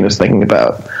my brain is thinking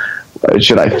about.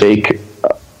 Should I fake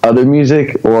other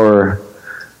music or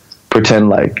pretend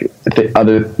like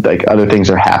other things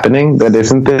are happening that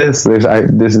isn't this? These are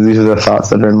the thoughts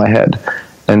that are in my head.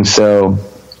 And so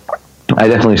I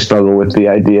definitely struggle with the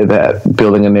idea that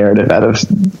building a narrative out of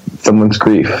someone's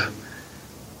grief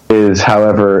is,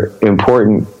 however,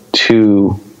 important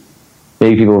to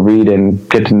make people read and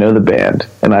get to know the band.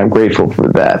 And I'm grateful for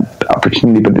that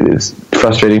opportunity, but it is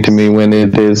frustrating to me when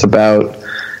it is about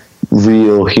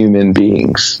real human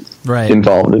beings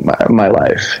involved in my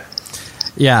life.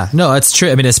 Yeah, no, it's true.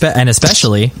 I mean, and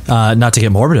especially, not to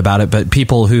get morbid about it, but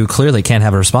people who clearly can't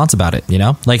have a response about it,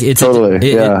 like it's totally,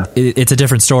 it's a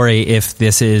different story if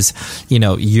this is,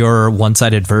 your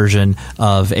one-sided version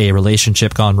of a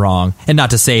relationship gone wrong. And not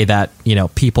to say that,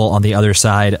 people on the other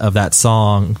side of that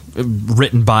song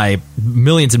written by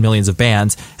millions and millions of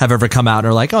bands have ever come out and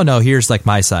are like, oh no, here's like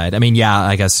my side. I mean, yeah,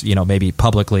 I guess, maybe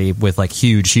publicly with like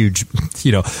huge,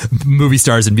 movie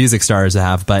stars and music stars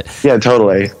have, but yeah,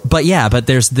 totally. But yeah, but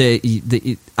there's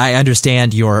I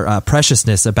understand your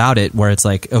preciousness about it, where it's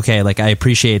like, okay, like I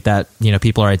appreciate that,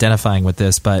 people are identifying with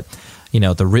this, but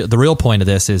the real point of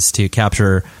this is to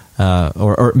capture,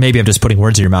 or maybe I'm just putting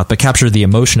words in your mouth, but capture the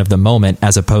emotion of the moment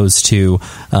as opposed to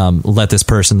let this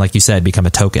person, like you said, become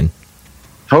a token.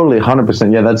 Totally,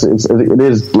 100%. Yeah, it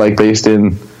is like based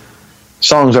in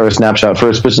songs are a snapshot for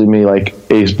especially me, like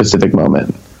a specific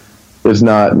moment. It's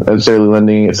not necessarily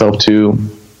lending itself to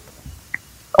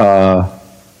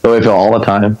the way I feel all the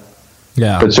time.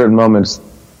 Yeah. But certain moments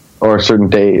or certain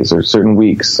days or certain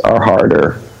weeks are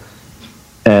harder.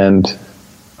 And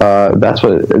that's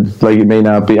what it's like. It may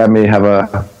not be, I may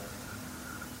have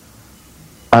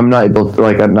I'm not able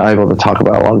to talk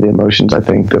about a lot of the emotions I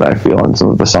think that I feel in some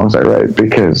of the songs I write,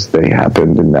 because they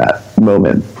happened in that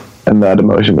moment, and that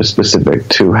emotion was specific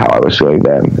to how I was feeling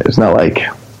then. It's not like,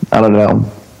 I don't know,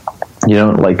 you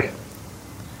don't like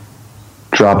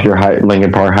drop your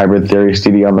Linkin Park Hybrid Theory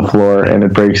CD on the floor and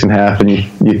it breaks in half, and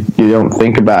you don't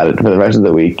think about it for the rest of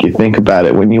the week. You think about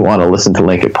it when you want to listen to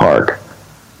Linkin Park.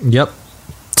 Yep.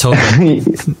 Totally.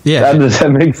 Yeah. Does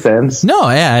that make sense? No,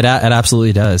 yeah, it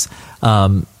absolutely does.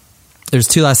 There's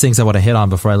two last things I want to hit on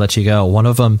before I let you go. One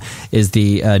of them is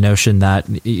the notion that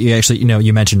you actually,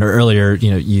 you mentioned earlier,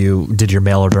 you did your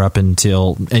mail order up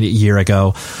until a year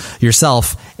ago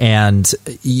yourself, and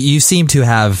you seem to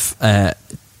have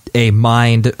a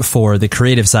mind for the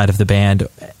creative side of the band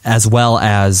as well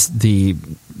as the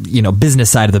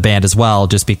business side of the band as well,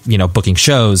 just booking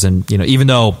shows. And even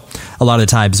though a lot of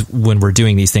the times when we're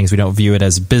doing these things we don't view it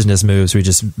as business moves, we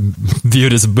just view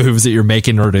it as moves that you're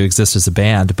making in order to exist as a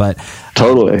band. But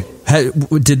totally,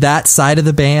 did that side of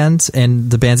the band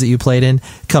and the bands that you played in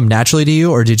come naturally to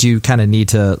you, or did you kind of need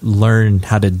to learn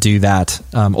how to do that,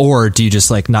 or do you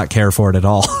just not care for it at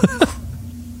all?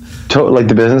 Like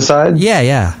the business side?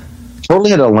 Yeah. Totally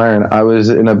had to learn. I was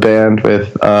in a band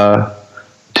with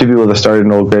two people that started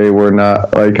in Old Grey. Were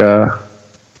not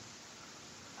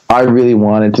I really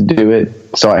wanted to do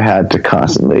it, so I had to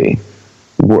constantly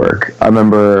work. I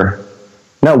remember,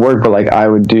 not work, but I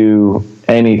would do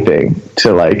anything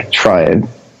to try and,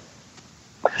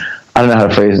 I don't know how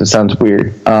to phrase it. It sounds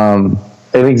weird. An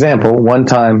example, one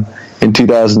time in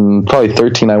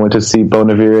 2013, I went to see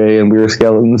Bon Iver and We Were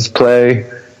Skeletons play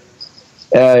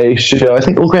a show. I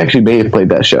think Old Grey actually may have played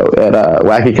that show at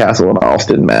Wacky Castle in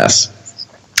Allston, Mass.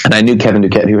 And I knew Kevin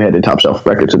Duquette, who headed Top Shelf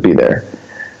Records, would be there.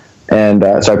 And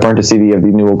so I burnt a CD of the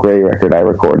new Old Grey record I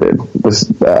recorded,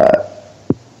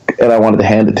 and I wanted to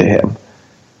hand it to him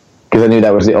because I knew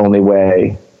that was the only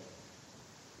way.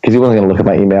 Because he wasn't going to look at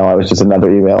my email. I was just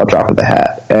another email, a drop of the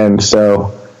hat. And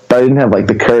so, but I didn't have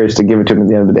the courage to give it to him at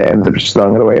the end of the day. I ended up just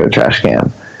throwing it away in a trash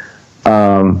can.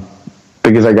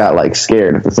 Because I got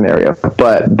scared of the scenario.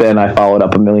 But then I followed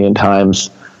up a million times,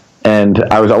 and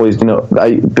I was always,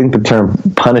 I think the term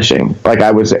punishing,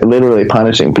 I was literally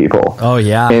punishing people. Oh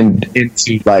yeah. And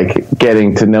into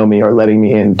getting to know me or letting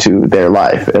me into their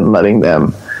life and letting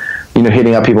them,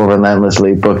 hitting up people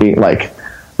relentlessly, booking,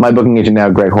 my booking agent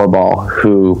now, Greg Horball,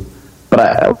 who,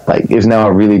 is now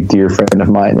a really dear friend of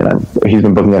mine, and he's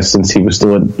been booking us since he was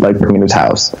still working in his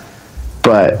house.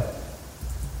 But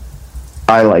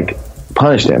I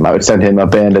punished him. I would send him a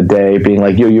band a day being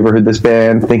yo, you ever heard this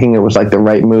band? Thinking it was the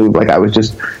right move. I was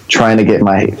just trying to get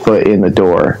my foot in the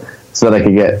door so that I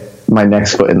could get my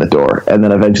next foot in the door, and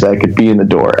then eventually I could be in the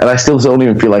door. And I still don't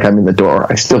even feel like I'm in the door.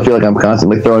 I still feel like I'm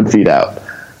constantly throwing feet out.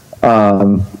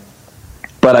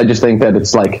 But I just think that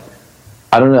it's I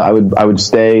don't know, I would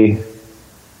stay.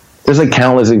 There's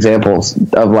countless examples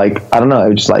of I don't know, I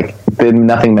would just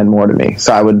nothing meant more to me.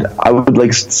 So I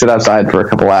would sit outside for a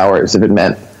couple hours if it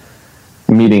meant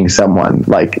meeting someone,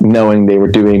 knowing they were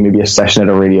doing maybe a session at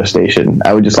a radio station.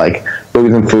 I would just book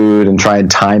them food and try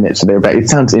and time it so they're back. It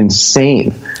sounds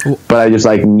insane, but I just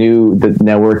knew that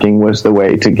networking was the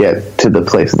way to get to the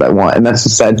places I want. And that's the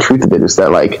sad truth of it, is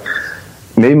that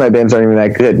maybe my bands aren't even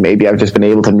that good. Maybe I've just been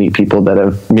able to meet people that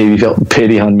have maybe felt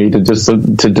pity on me to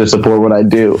support what I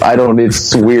do. I don't.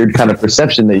 It's a weird kind of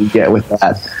perception that you get with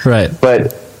that, right?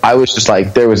 But I was just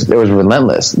there was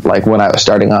relentless. When I was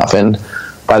starting off, and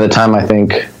by the time I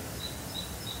think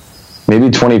maybe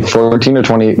 2014 or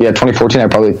 2014, I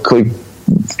probably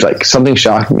something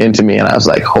shocked into me, and I was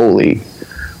holy,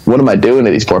 what am I doing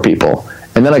to these poor people?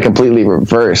 And then I completely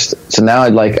reversed. So now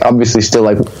I'd obviously still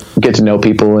get to know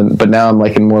people, but now I'm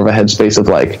in more of a headspace of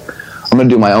I'm going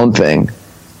to do my own thing.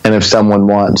 And if someone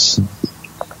wants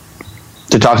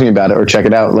to talk to me about it or check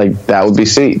it out, that would be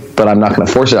sweet, but I'm not going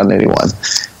to force it on anyone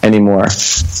anymore.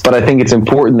 But I think it's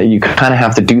important that you kind of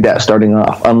have to do that starting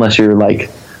off, unless you're I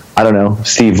don't know,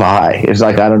 Steve Vai. It's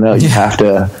I don't know, you have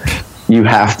to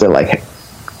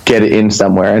get it in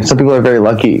somewhere. And some people are very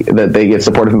lucky that they get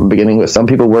supported from the beginning, but some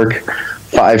people work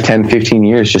 5, 10, 15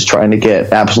 years just trying to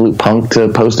get Absolute Punk to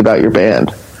post about your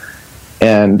band.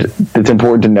 And it's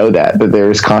important to know that there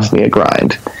is constantly a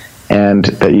grind, and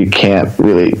that you can't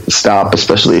really stop,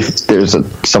 especially if there's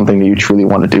something that you truly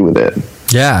want to do with it.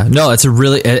 Yeah, no, it's a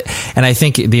really, and I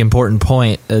think the important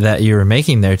point that you were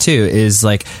making there too is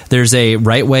like there's a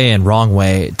right way and wrong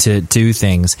way to do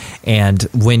things, and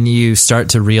when you start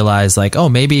to realize like, oh,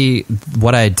 maybe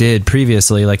what I did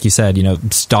previously, like you said,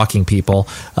 stalking people,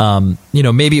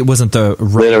 maybe it wasn't the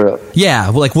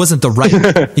right, wasn't the right,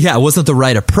 it wasn't the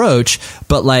right approach,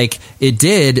 but like it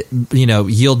did,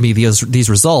 yield me these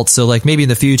results. So like maybe in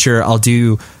the future I'll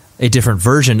do a different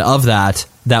version of that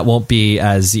won't be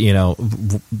as,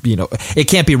 it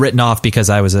can't be written off because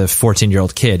I was a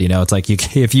 14-year-old kid. It's like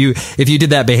if you did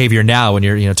that behavior now when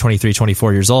you're, 23,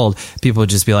 24 years old, people would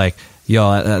just be like,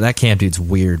 yo, that camp dude's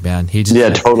weird, man. He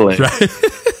just totally. Right?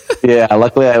 Yeah,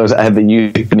 luckily I had the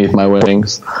youth beneath my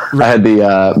wings. Right. I had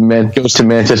the goes to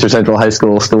Manchester Central High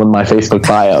School still in my Facebook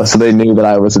bio, so they knew that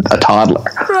I was a toddler.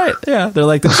 Right? Yeah, they're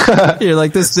like, you're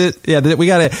like this. Yeah, we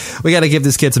gotta give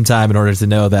this kid some time in order to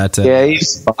know that. Yeah,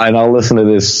 he's fine. I'll listen to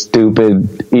this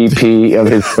stupid EP of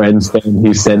his friend's thing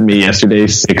he sent me yesterday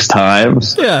 6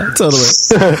 times. Yeah, totally.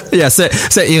 Yeah,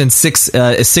 sent you in six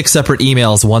separate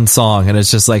emails, one song, and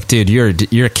it's just like, dude,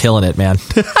 you're killing it, man.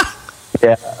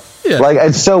 Yeah. Yeah. Like,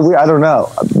 it's so weird. I don't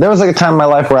know. There was like a time in my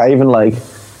life where I even like,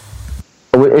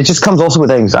 it just comes also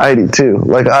with anxiety too.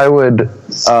 Like I would,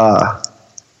 this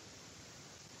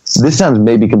sounds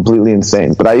maybe completely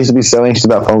insane, but I used to be so anxious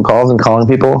about phone calls and calling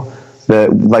people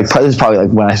that like, this is probably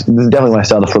like this is definitely when I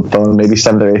started the flip phone, maybe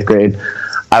 7th or 8th grade.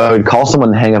 I would call someone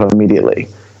and hang up immediately.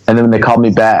 And then when they called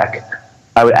me back,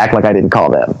 I would act like I didn't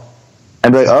call them.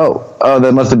 I'd be like, oh,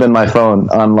 that must have been my phone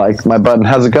on like my button.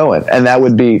 How's it going? And that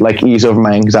would be like ease over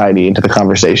my anxiety into the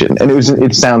conversation. And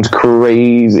it sounds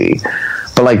crazy,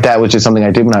 but like that was just something I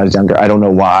did when I was younger. I don't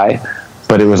know why,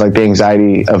 but it was like the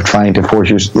anxiety of trying to force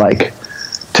you like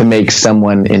to make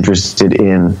someone interested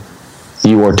in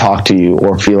you or talk to you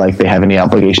or feel like they have any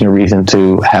obligation or reason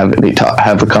to have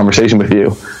a conversation with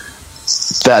you.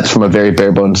 That's from a very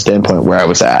bare bones standpoint where I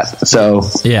was at. So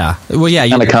yeah, well, yeah,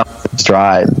 you kind of come in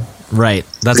stride. Right.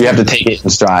 You have to take it in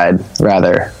stride,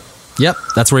 rather. Yep.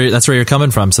 That's where you're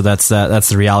coming from. So that's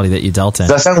the reality that you dealt in.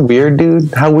 Does that sound weird,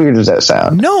 dude? How weird does that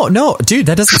sound? No, dude,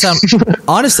 that doesn't sound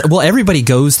honest. Well, everybody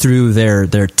goes through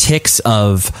their ticks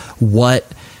of what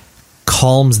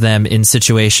calms them in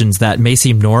situations that may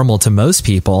seem normal to most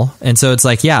people. And so it's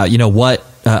like, yeah, what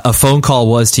a phone call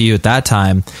was to you at that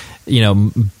time,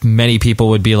 many people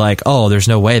would be like, oh, there's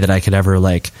no way that I could ever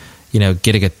like,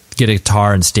 get a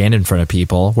guitar and stand in front of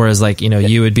people, whereas like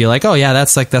you would be like, oh yeah,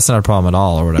 that's not a problem at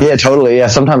all or whatever. Yeah, totally. Yeah,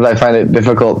 sometimes I find it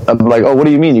difficult. I'm like, oh, what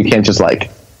do you mean you can't just like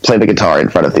play the guitar in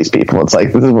front of these people? It's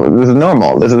like this is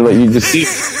normal. This is what you just do.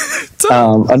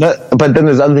 But then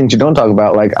there's other things you don't talk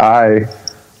about. Like I,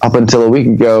 up until a week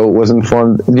ago, was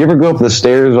informed. Do you ever go up the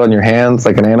stairs on your hands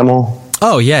like an animal?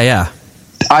 Oh yeah.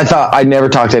 I thought I never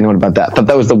talked to anyone about that. Thought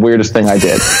that was the weirdest thing I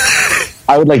did.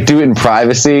 I would like do it in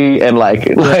privacy and like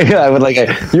I would like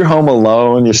you're home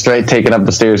alone, you're straight taking up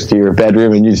the stairs to your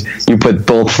bedroom and you put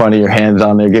both front of your hands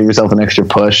on there, give yourself an extra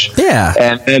push. Yeah.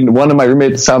 And one of my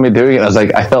roommates saw me doing it.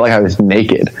 I felt like I was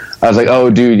naked. I was like, oh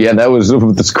dude, yeah,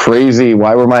 that's crazy.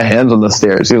 Why were my hands on the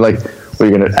stairs? He was like, well,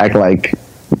 you're gonna act like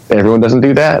everyone doesn't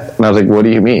do that? And I was like, what do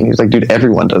you mean? He was like, dude,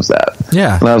 everyone does that.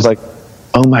 Yeah. And I was like,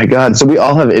 oh my God. So we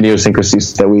all have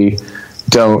idiosyncrasies that we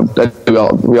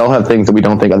all have things that we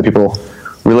don't think other people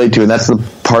relate to, and that's the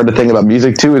part of the thing about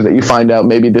music too, is that you find out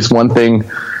maybe this one thing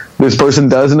this person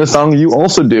does in a song you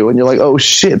also do, and you're like, oh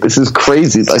shit, this is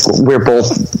crazy. Like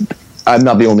I'm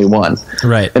not the only one,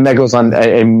 right? And that goes on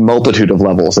a multitude of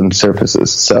levels and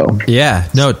surfaces. So yeah,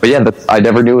 no, but yeah, I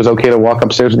never knew it was okay to walk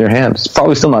upstairs with your hands. It's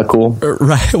probably still not cool,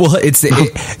 right? Well,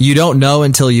 you don't know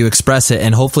until you express it,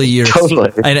 and hopefully you're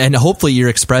totally. and hopefully you're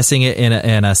expressing it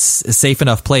in a safe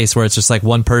enough place where it's just like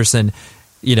one person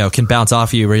can bounce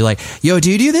off you where you're like, yo,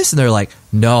 do you do this? And they're like,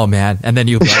 no, man. And then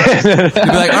you'd be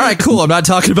like, all right, cool. I'm not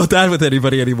talking about that with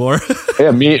anybody anymore.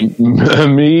 Yeah,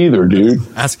 me either, dude.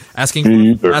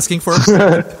 Asking for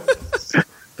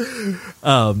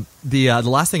the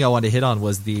last thing I wanted to hit on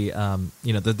was the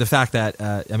fact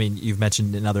that you've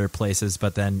mentioned in other places,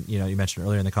 but then you mentioned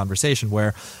earlier in the conversation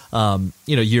where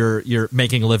you're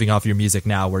making a living off your music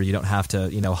now, where you don't have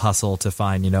to hustle to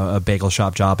find a bagel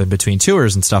shop job in between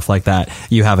tours and stuff like that.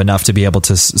 You have enough to be able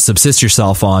to subsist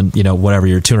yourself on whatever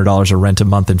your $200 or rent a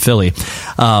month in Philly.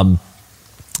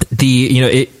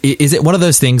 Is it one of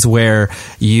those things where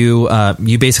you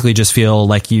basically just feel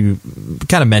like you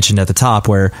kind of mentioned at the top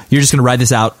where you're just going to ride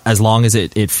this out as long as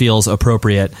it feels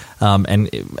appropriate, and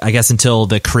I guess until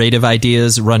the creative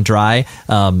ideas run dry?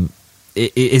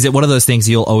 Is it one of those things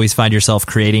you'll always find yourself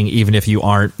creating even if you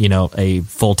aren't a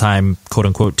full-time quote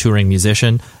unquote touring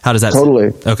musician? How does that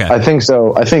totally Okay, I think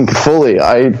so. I think fully.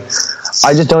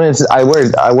 I just don't. I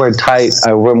wear tight.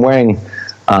 I'm wearing.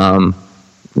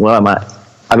 What am I?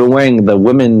 I've been wearing the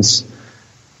women's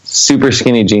super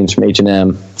skinny jeans from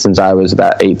H&M since I was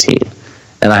about 18,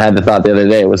 and I had the thought the other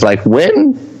day. It was like,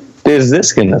 when is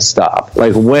this gonna stop?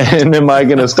 Like, when am I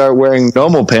gonna start wearing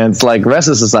normal pants like rest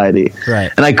of society?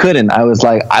 Right. And I couldn't. I was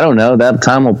like, I don't know. That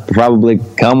time will probably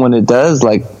come when it does.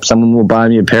 Like, someone will buy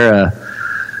me a pair of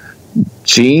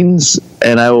jeans,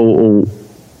 and I will.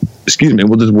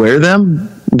 We'll just wear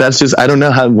them. That's just, I don't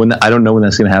know when that's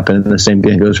going to happen. And the same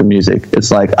thing goes for music.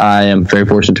 It's like, I am very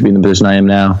fortunate to be in the position I am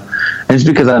now. And it's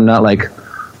because I'm not like,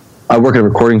 I work at a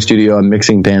recording studio, I'm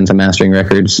mixing bands, I'm mastering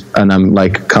records, and I'm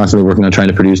like constantly working on trying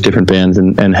to produce different bands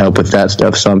and help with that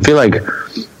stuff. So I feel like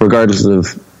regardless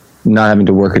of not having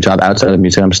to work a job outside of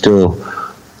music, I'm still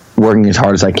working as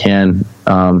hard as I can,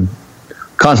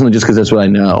 constantly, just because that's what I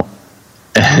know.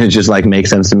 And it just like makes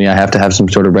sense to me. I have to have some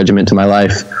sort of regiment to my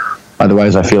life.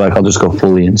 Otherwise, I feel like I'll just go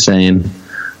fully insane,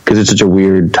 because it's such a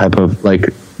weird type of,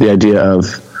 like, the idea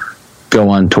of go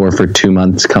on tour for 2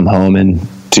 months, come home and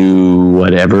do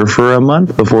whatever for a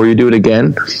month before you do it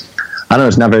again. I don't know.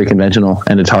 It's not very conventional,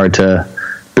 and it's hard to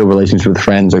build relationships with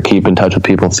friends or keep in touch with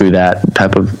people through that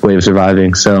type of way of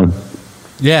surviving. So,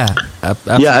 yeah,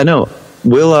 yeah, I know.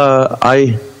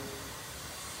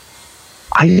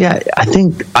 I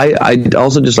think I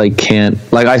also just like can't,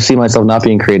 like, I see myself not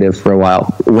being creative for a while.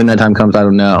 When that time comes, I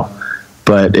don't know.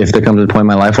 But if there comes a point in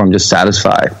my life where I'm just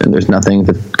satisfied and there's nothing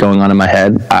that's going on in my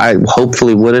head, I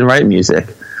hopefully wouldn't write music.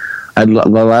 The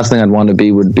last thing I'd want to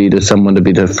be would be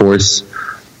to force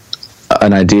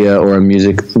an idea or a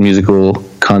musical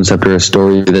concept or a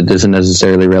story that isn't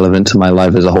necessarily relevant to my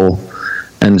life as a whole.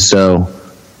 And so,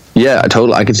 yeah,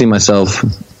 totally. I could see myself.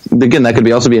 Again, that could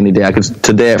also be any day.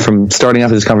 Today, from starting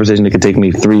off this conversation, it could take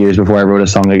me 3 years before I wrote a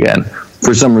song again.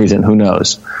 For some reason, who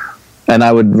knows? And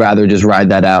I would rather just ride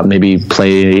that out, maybe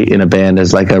play in a band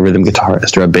as like a rhythm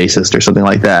guitarist or a bassist or something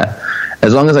like that.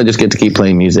 As long as I just get to keep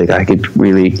playing music, I could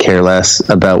really care less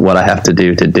about what I have to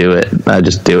do it. I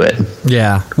just do it.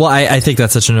 Yeah. Well, I think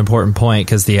that's such an important point,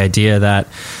 because the idea that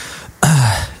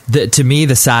to me,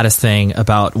 the saddest thing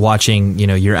about watching,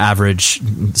 your average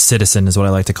citizen is what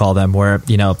I like to call them, where,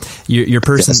 your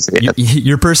person,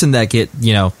 your person that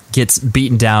gets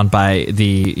beaten down by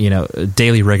the,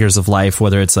 daily rigors of life,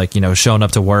 whether it's like, showing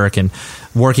up to work and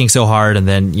working so hard, and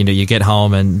then, you get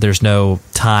home and there's no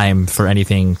time for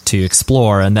anything to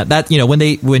explore. And that,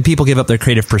 when people give up their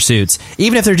creative pursuits,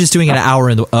 even if they're just doing an hour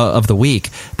of the week,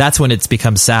 that's when it's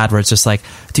becomes sad, where it's just like,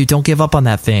 dude, don't give up on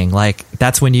that thing. Like,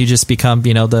 that's when you just become,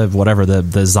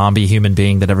 the zombie human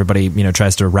being that everybody,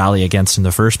 tries to rally against in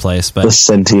the first place. But the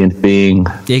sentient being.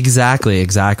 Exactly.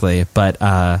 But,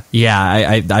 I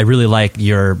really like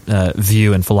your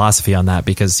view and philosophy on that,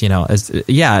 because, you're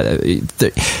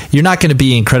not going to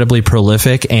be incredibly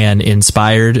prolific and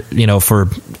inspired, for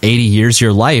 80 years of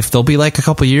your life. There'll be like a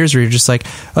couple of years where you're just like,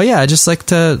 oh yeah, I just like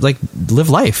to like live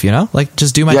life, like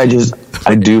just do my thing.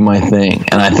 I do my thing.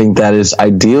 And I think that is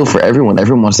ideal for everyone.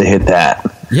 Everyone wants to hit that.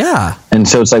 Yeah. And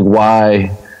so it's like,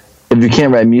 why, if you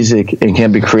can't write music and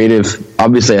can't be creative,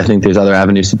 obviously I think there's other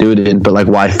avenues to do it in, but like,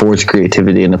 why force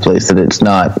creativity in a place that it's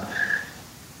not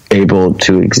able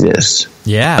to exist?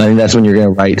 Yeah. And I think that's when you're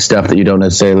going to write stuff that you don't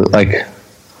necessarily like.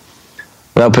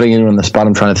 Without putting anyone on the spot,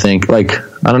 I'm trying to think. Like,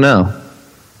 I don't know.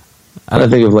 I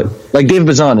think of like Dave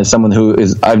Bazan is someone who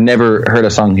is, I've never heard a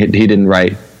song he didn't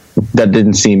write that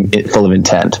didn't seem full of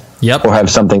intent. Yep. Or have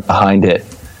something behind it.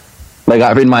 Like,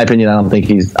 in my opinion, I don't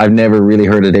think I've never really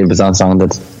heard a Dave Bazan song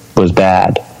that was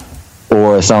bad,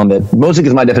 or a song that, mostly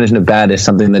because my definition of bad is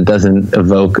something that doesn't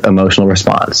evoke emotional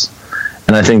response.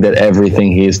 And I think that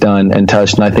everything he's done and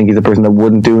touched, and I think he's a person that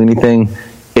wouldn't do anything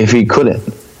if he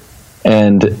couldn't.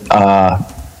 And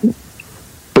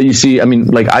but you see, I mean,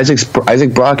 like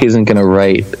Isaac Brock isn't gonna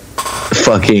write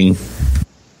fucking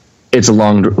 "It's a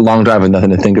long drive with nothing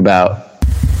to think about"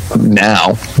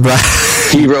 now. Right.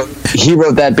 He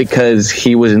wrote that because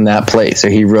he was in that place. Or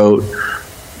he wrote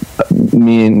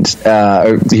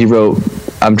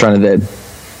I'm trying to.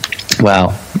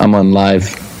 Wow, I'm on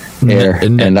live air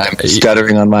and I'm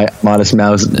stuttering on my Modest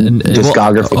Mouse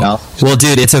discography now. Well,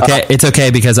 dude, it's okay. It's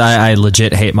okay, because I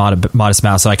legit hate Modest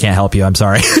Mouse, so I can't help you. I'm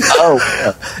sorry.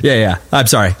 Oh, yeah. I'm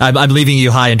sorry. I'm leaving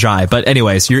you high and dry. But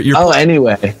anyways,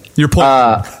 anyway, your point.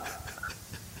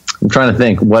 I'm trying to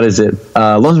think. What is it?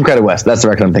 Lonesome Credit West. That's the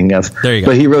record I'm thinking of. There you go.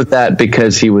 But he wrote that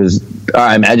because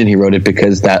I imagine he wrote it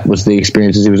because that was the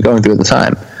experiences he was going through at the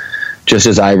time. Just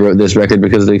as I wrote this record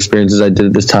because of the experiences I did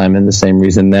at this time, and the same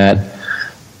reason that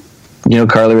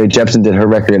Carly Rae Jepsen did her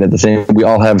record at the same. We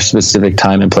all have specific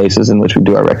time and places in which we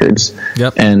do our records.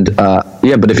 Yep. And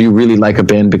but if you really like a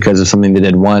band because of something they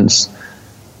did once,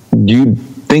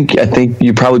 I think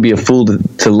you'd probably be a fool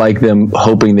to like them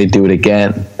hoping they do it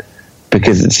again,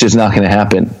 because it's just not going to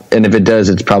happen. And if it does,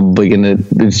 it's probably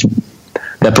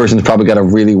that person's probably got a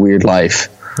really weird life.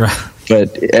 Right.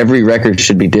 But every record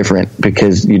should be different,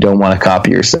 because you don't want to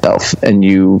copy yourself, and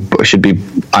you should be,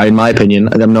 in my opinion,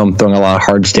 I know I'm throwing a lot of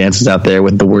hard stances out there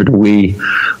with the word we,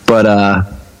 but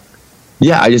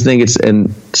I just think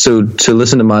and so to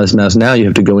listen to Modest Mouse now, you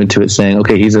have to go into it saying,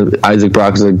 okay, Isaac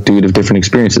Brock is a dude of different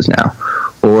experiences now.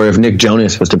 Or if Nick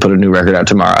Jonas was to put a new record out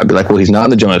tomorrow, I'd be like, well, he's not in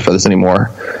the Jonas Brothers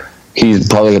anymore. He's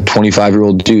probably a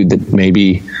 25-year-old dude that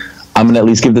maybe I'm going to at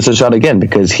least give this a shot again,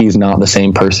 because he's not the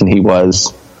same person he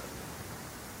was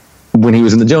when he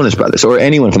was in the Jonas Brothers, or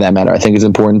anyone for that matter. I think it's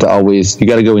important to you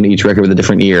got to go into each record with a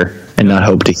different ear and not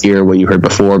hope to hear what you heard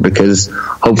before, because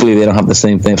hopefully they don't have the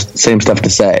same stuff to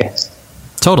say.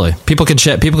 Totally. People can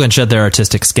shed their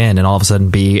artistic skin and all of a sudden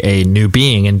be a new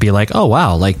being and be like, oh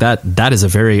wow, like that is a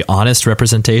very honest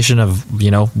representation of,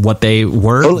 what they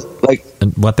were,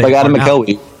 and what they like Adam are now.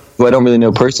 McElwee, who I don't really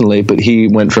know personally, but he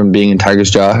went from being in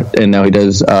Tiger's Jaw, and now he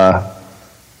does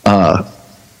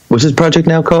what's his project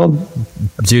now called?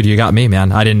 Dude, you got me,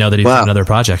 man. I didn't know that he had another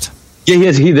project.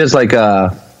 Yeah, he does like I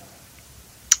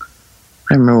don't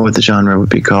remember what the genre would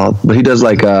be called, but he does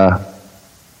like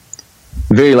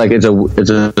very like it's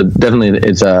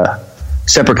a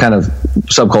separate kind of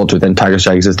subculture than Tiger's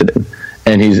Jaw existed in.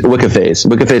 And he's Wicca Phase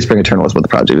Spring Eternal is what the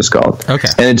project is called. Okay.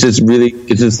 And it's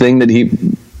this thing that he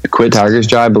quit Tiger's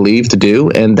Jaw, I believe, to do,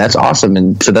 and that's awesome.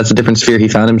 And so that's a different sphere he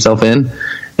found himself in,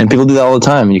 and people do that all the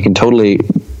time. You can totally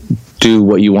do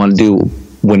what you want to do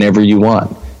whenever you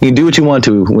want. You can do what you want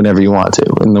to whenever you want to,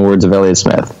 in the words of Elliott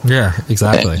Smith. Yeah,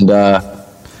 exactly. And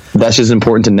that's just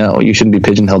important to know. You shouldn't be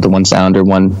pigeonholed to one sound or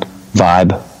one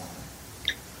vibe.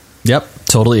 Yep,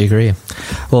 totally agree.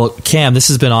 Well, Cam, this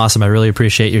has been awesome. I really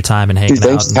appreciate your time and hanging out.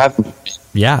 Thanks for having me.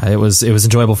 Yeah, it was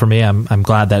enjoyable for me. I'm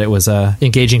glad that it was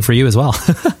engaging for you as well.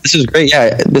 This is great.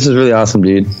 Yeah, this is really awesome,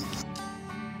 dude.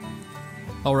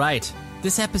 All right,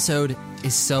 this episode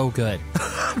is so good.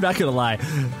 I'm not gonna lie.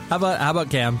 How about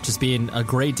Cam just being a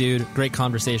great dude, great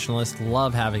conversationalist?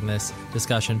 Love having this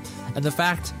discussion, and the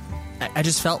fact I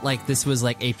just felt like this was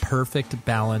like a perfect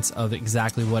balance of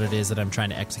exactly what it is that I'm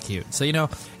trying to execute. So, you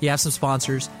have some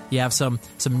sponsors, you have some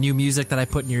new music that I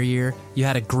put in your ear. You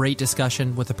had a great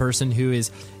discussion with a person who is,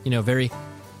 very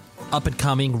up and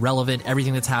coming, relevant,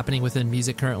 everything that's happening within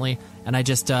music currently. And I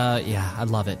just, I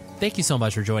love it. Thank you so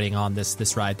much for joining on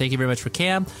this ride. Thank you very much for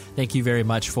Cam. Thank you very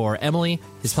much for Emily,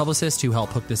 his publicist, who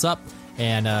helped hook this up.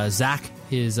 And Zach,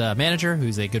 his manager,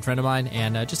 who's a good friend of mine,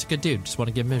 and just a good dude. Just want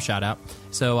to give him a shout out.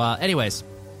 So anyways,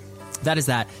 that is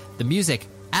that. The music,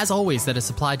 as always, that is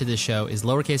supplied to this show is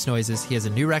Lowercase Noises. He has a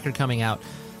new record coming out,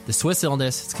 The Swiss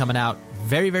Illness. It's coming out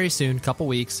very, very soon, couple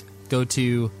weeks. Go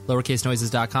to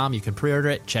lowercasenoises.com. You can pre-order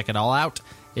it. Check it all out.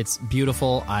 It's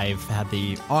beautiful. I've had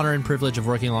the honor and privilege of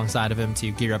working alongside of him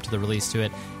to gear up to the release to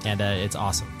it, and it's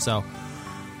awesome. So,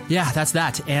 yeah, that's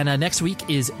that. And next week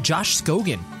is Josh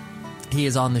Scogin. He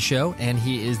is on the show, and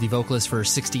he is the vocalist for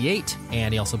 68,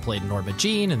 and he also played Norma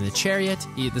Jean and The Chariot.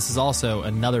 This is also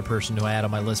another person who I had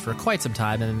on my list for quite some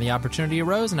time, and then the opportunity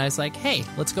arose, and I was like, hey,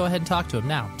 let's go ahead and talk to him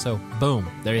now. So, boom,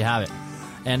 there you have it.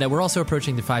 And we're also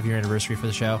approaching the 5-year anniversary for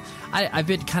the show. I've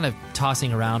been kind of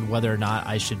tossing around whether or not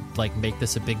I should make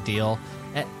this a big deal.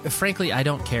 Frankly, I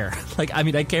don't care.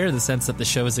 I care in the sense that the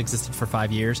show has existed for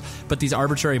 5 years, but these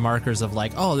arbitrary markers of the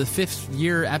 5th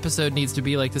year episode needs to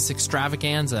be this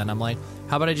extravaganza, and I'm like,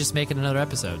 how about I just make it another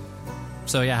episode?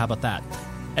 So yeah, how about that?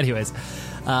 Anyways,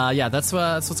 that's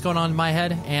what's going on in my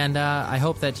head, and I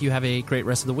hope that you have a great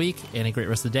rest of the week and a great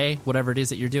rest of the day, whatever it is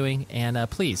that you're doing, and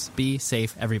please be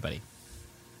safe, everybody.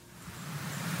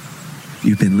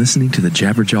 You've been listening to the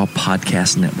Jabberjaw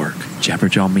Podcast Network,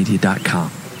 jabberjawmedia.com.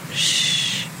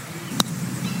 Shh.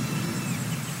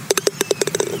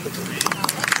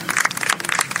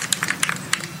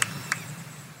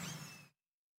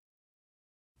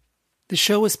 The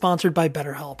show is sponsored by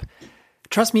BetterHelp.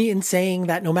 Trust me in saying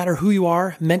that no matter who you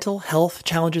are, mental health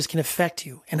challenges can affect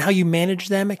you, and how you manage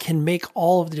them can make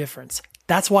all of the difference.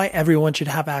 That's why everyone should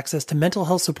have access to mental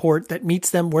health support that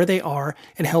meets them where they are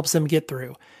and helps them get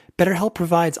through. BetterHelp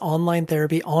provides online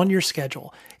therapy on your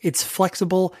schedule. It's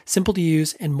flexible, simple to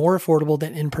use, and more affordable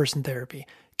than in-person therapy.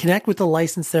 Connect with a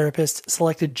licensed therapist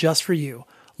selected just for you.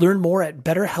 Learn more at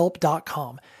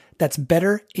betterhelp.com. That's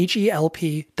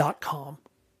betterhelp.com.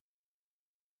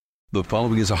 The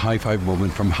following is a high five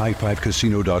moment from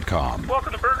highfivecasino.com.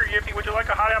 Welcome to Burger Yippee, would you like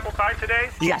a hot apple pie today?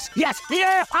 Yes, yeah,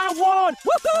 I won!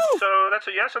 Woohoo! So that's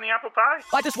a yes on the apple pie?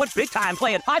 I just went big time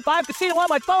playing High Five Casino on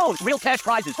my phone. Real cash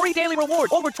prizes, free daily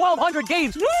rewards, over 1,200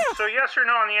 games. Yeah! So yes or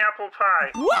no on the apple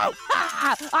pie? Whoa!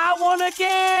 I won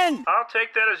again! I'll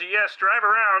take that as a yes. Drive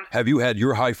around. Have you had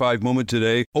your high five moment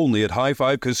today? Only at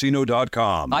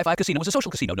highfivecasino.com. High Five Casino is a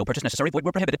social casino. No purchase necessary. Void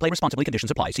where prohibited. Play responsibly.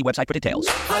 Conditions apply. See website for details.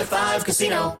 High Five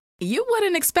Casino. You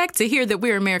wouldn't expect to hear that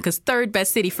we're America's third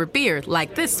best city for beer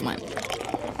like this one.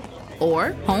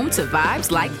 Or home to vibes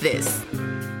like this.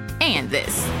 And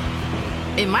this.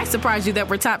 It might surprise you that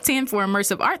we're top 10 for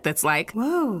immersive art that's like,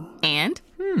 whoa. And,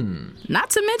 not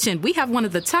to mention, we have one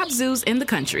of the top zoos in the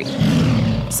country.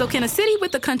 So can a city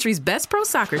with the country's best pro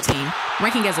soccer team,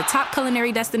 ranking as a top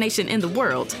culinary destination in the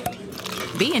world,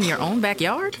 be in your own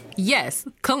backyard? Yes,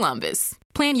 Columbus.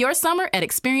 Plan your summer at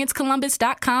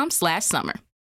experiencecolumbus.com/summer.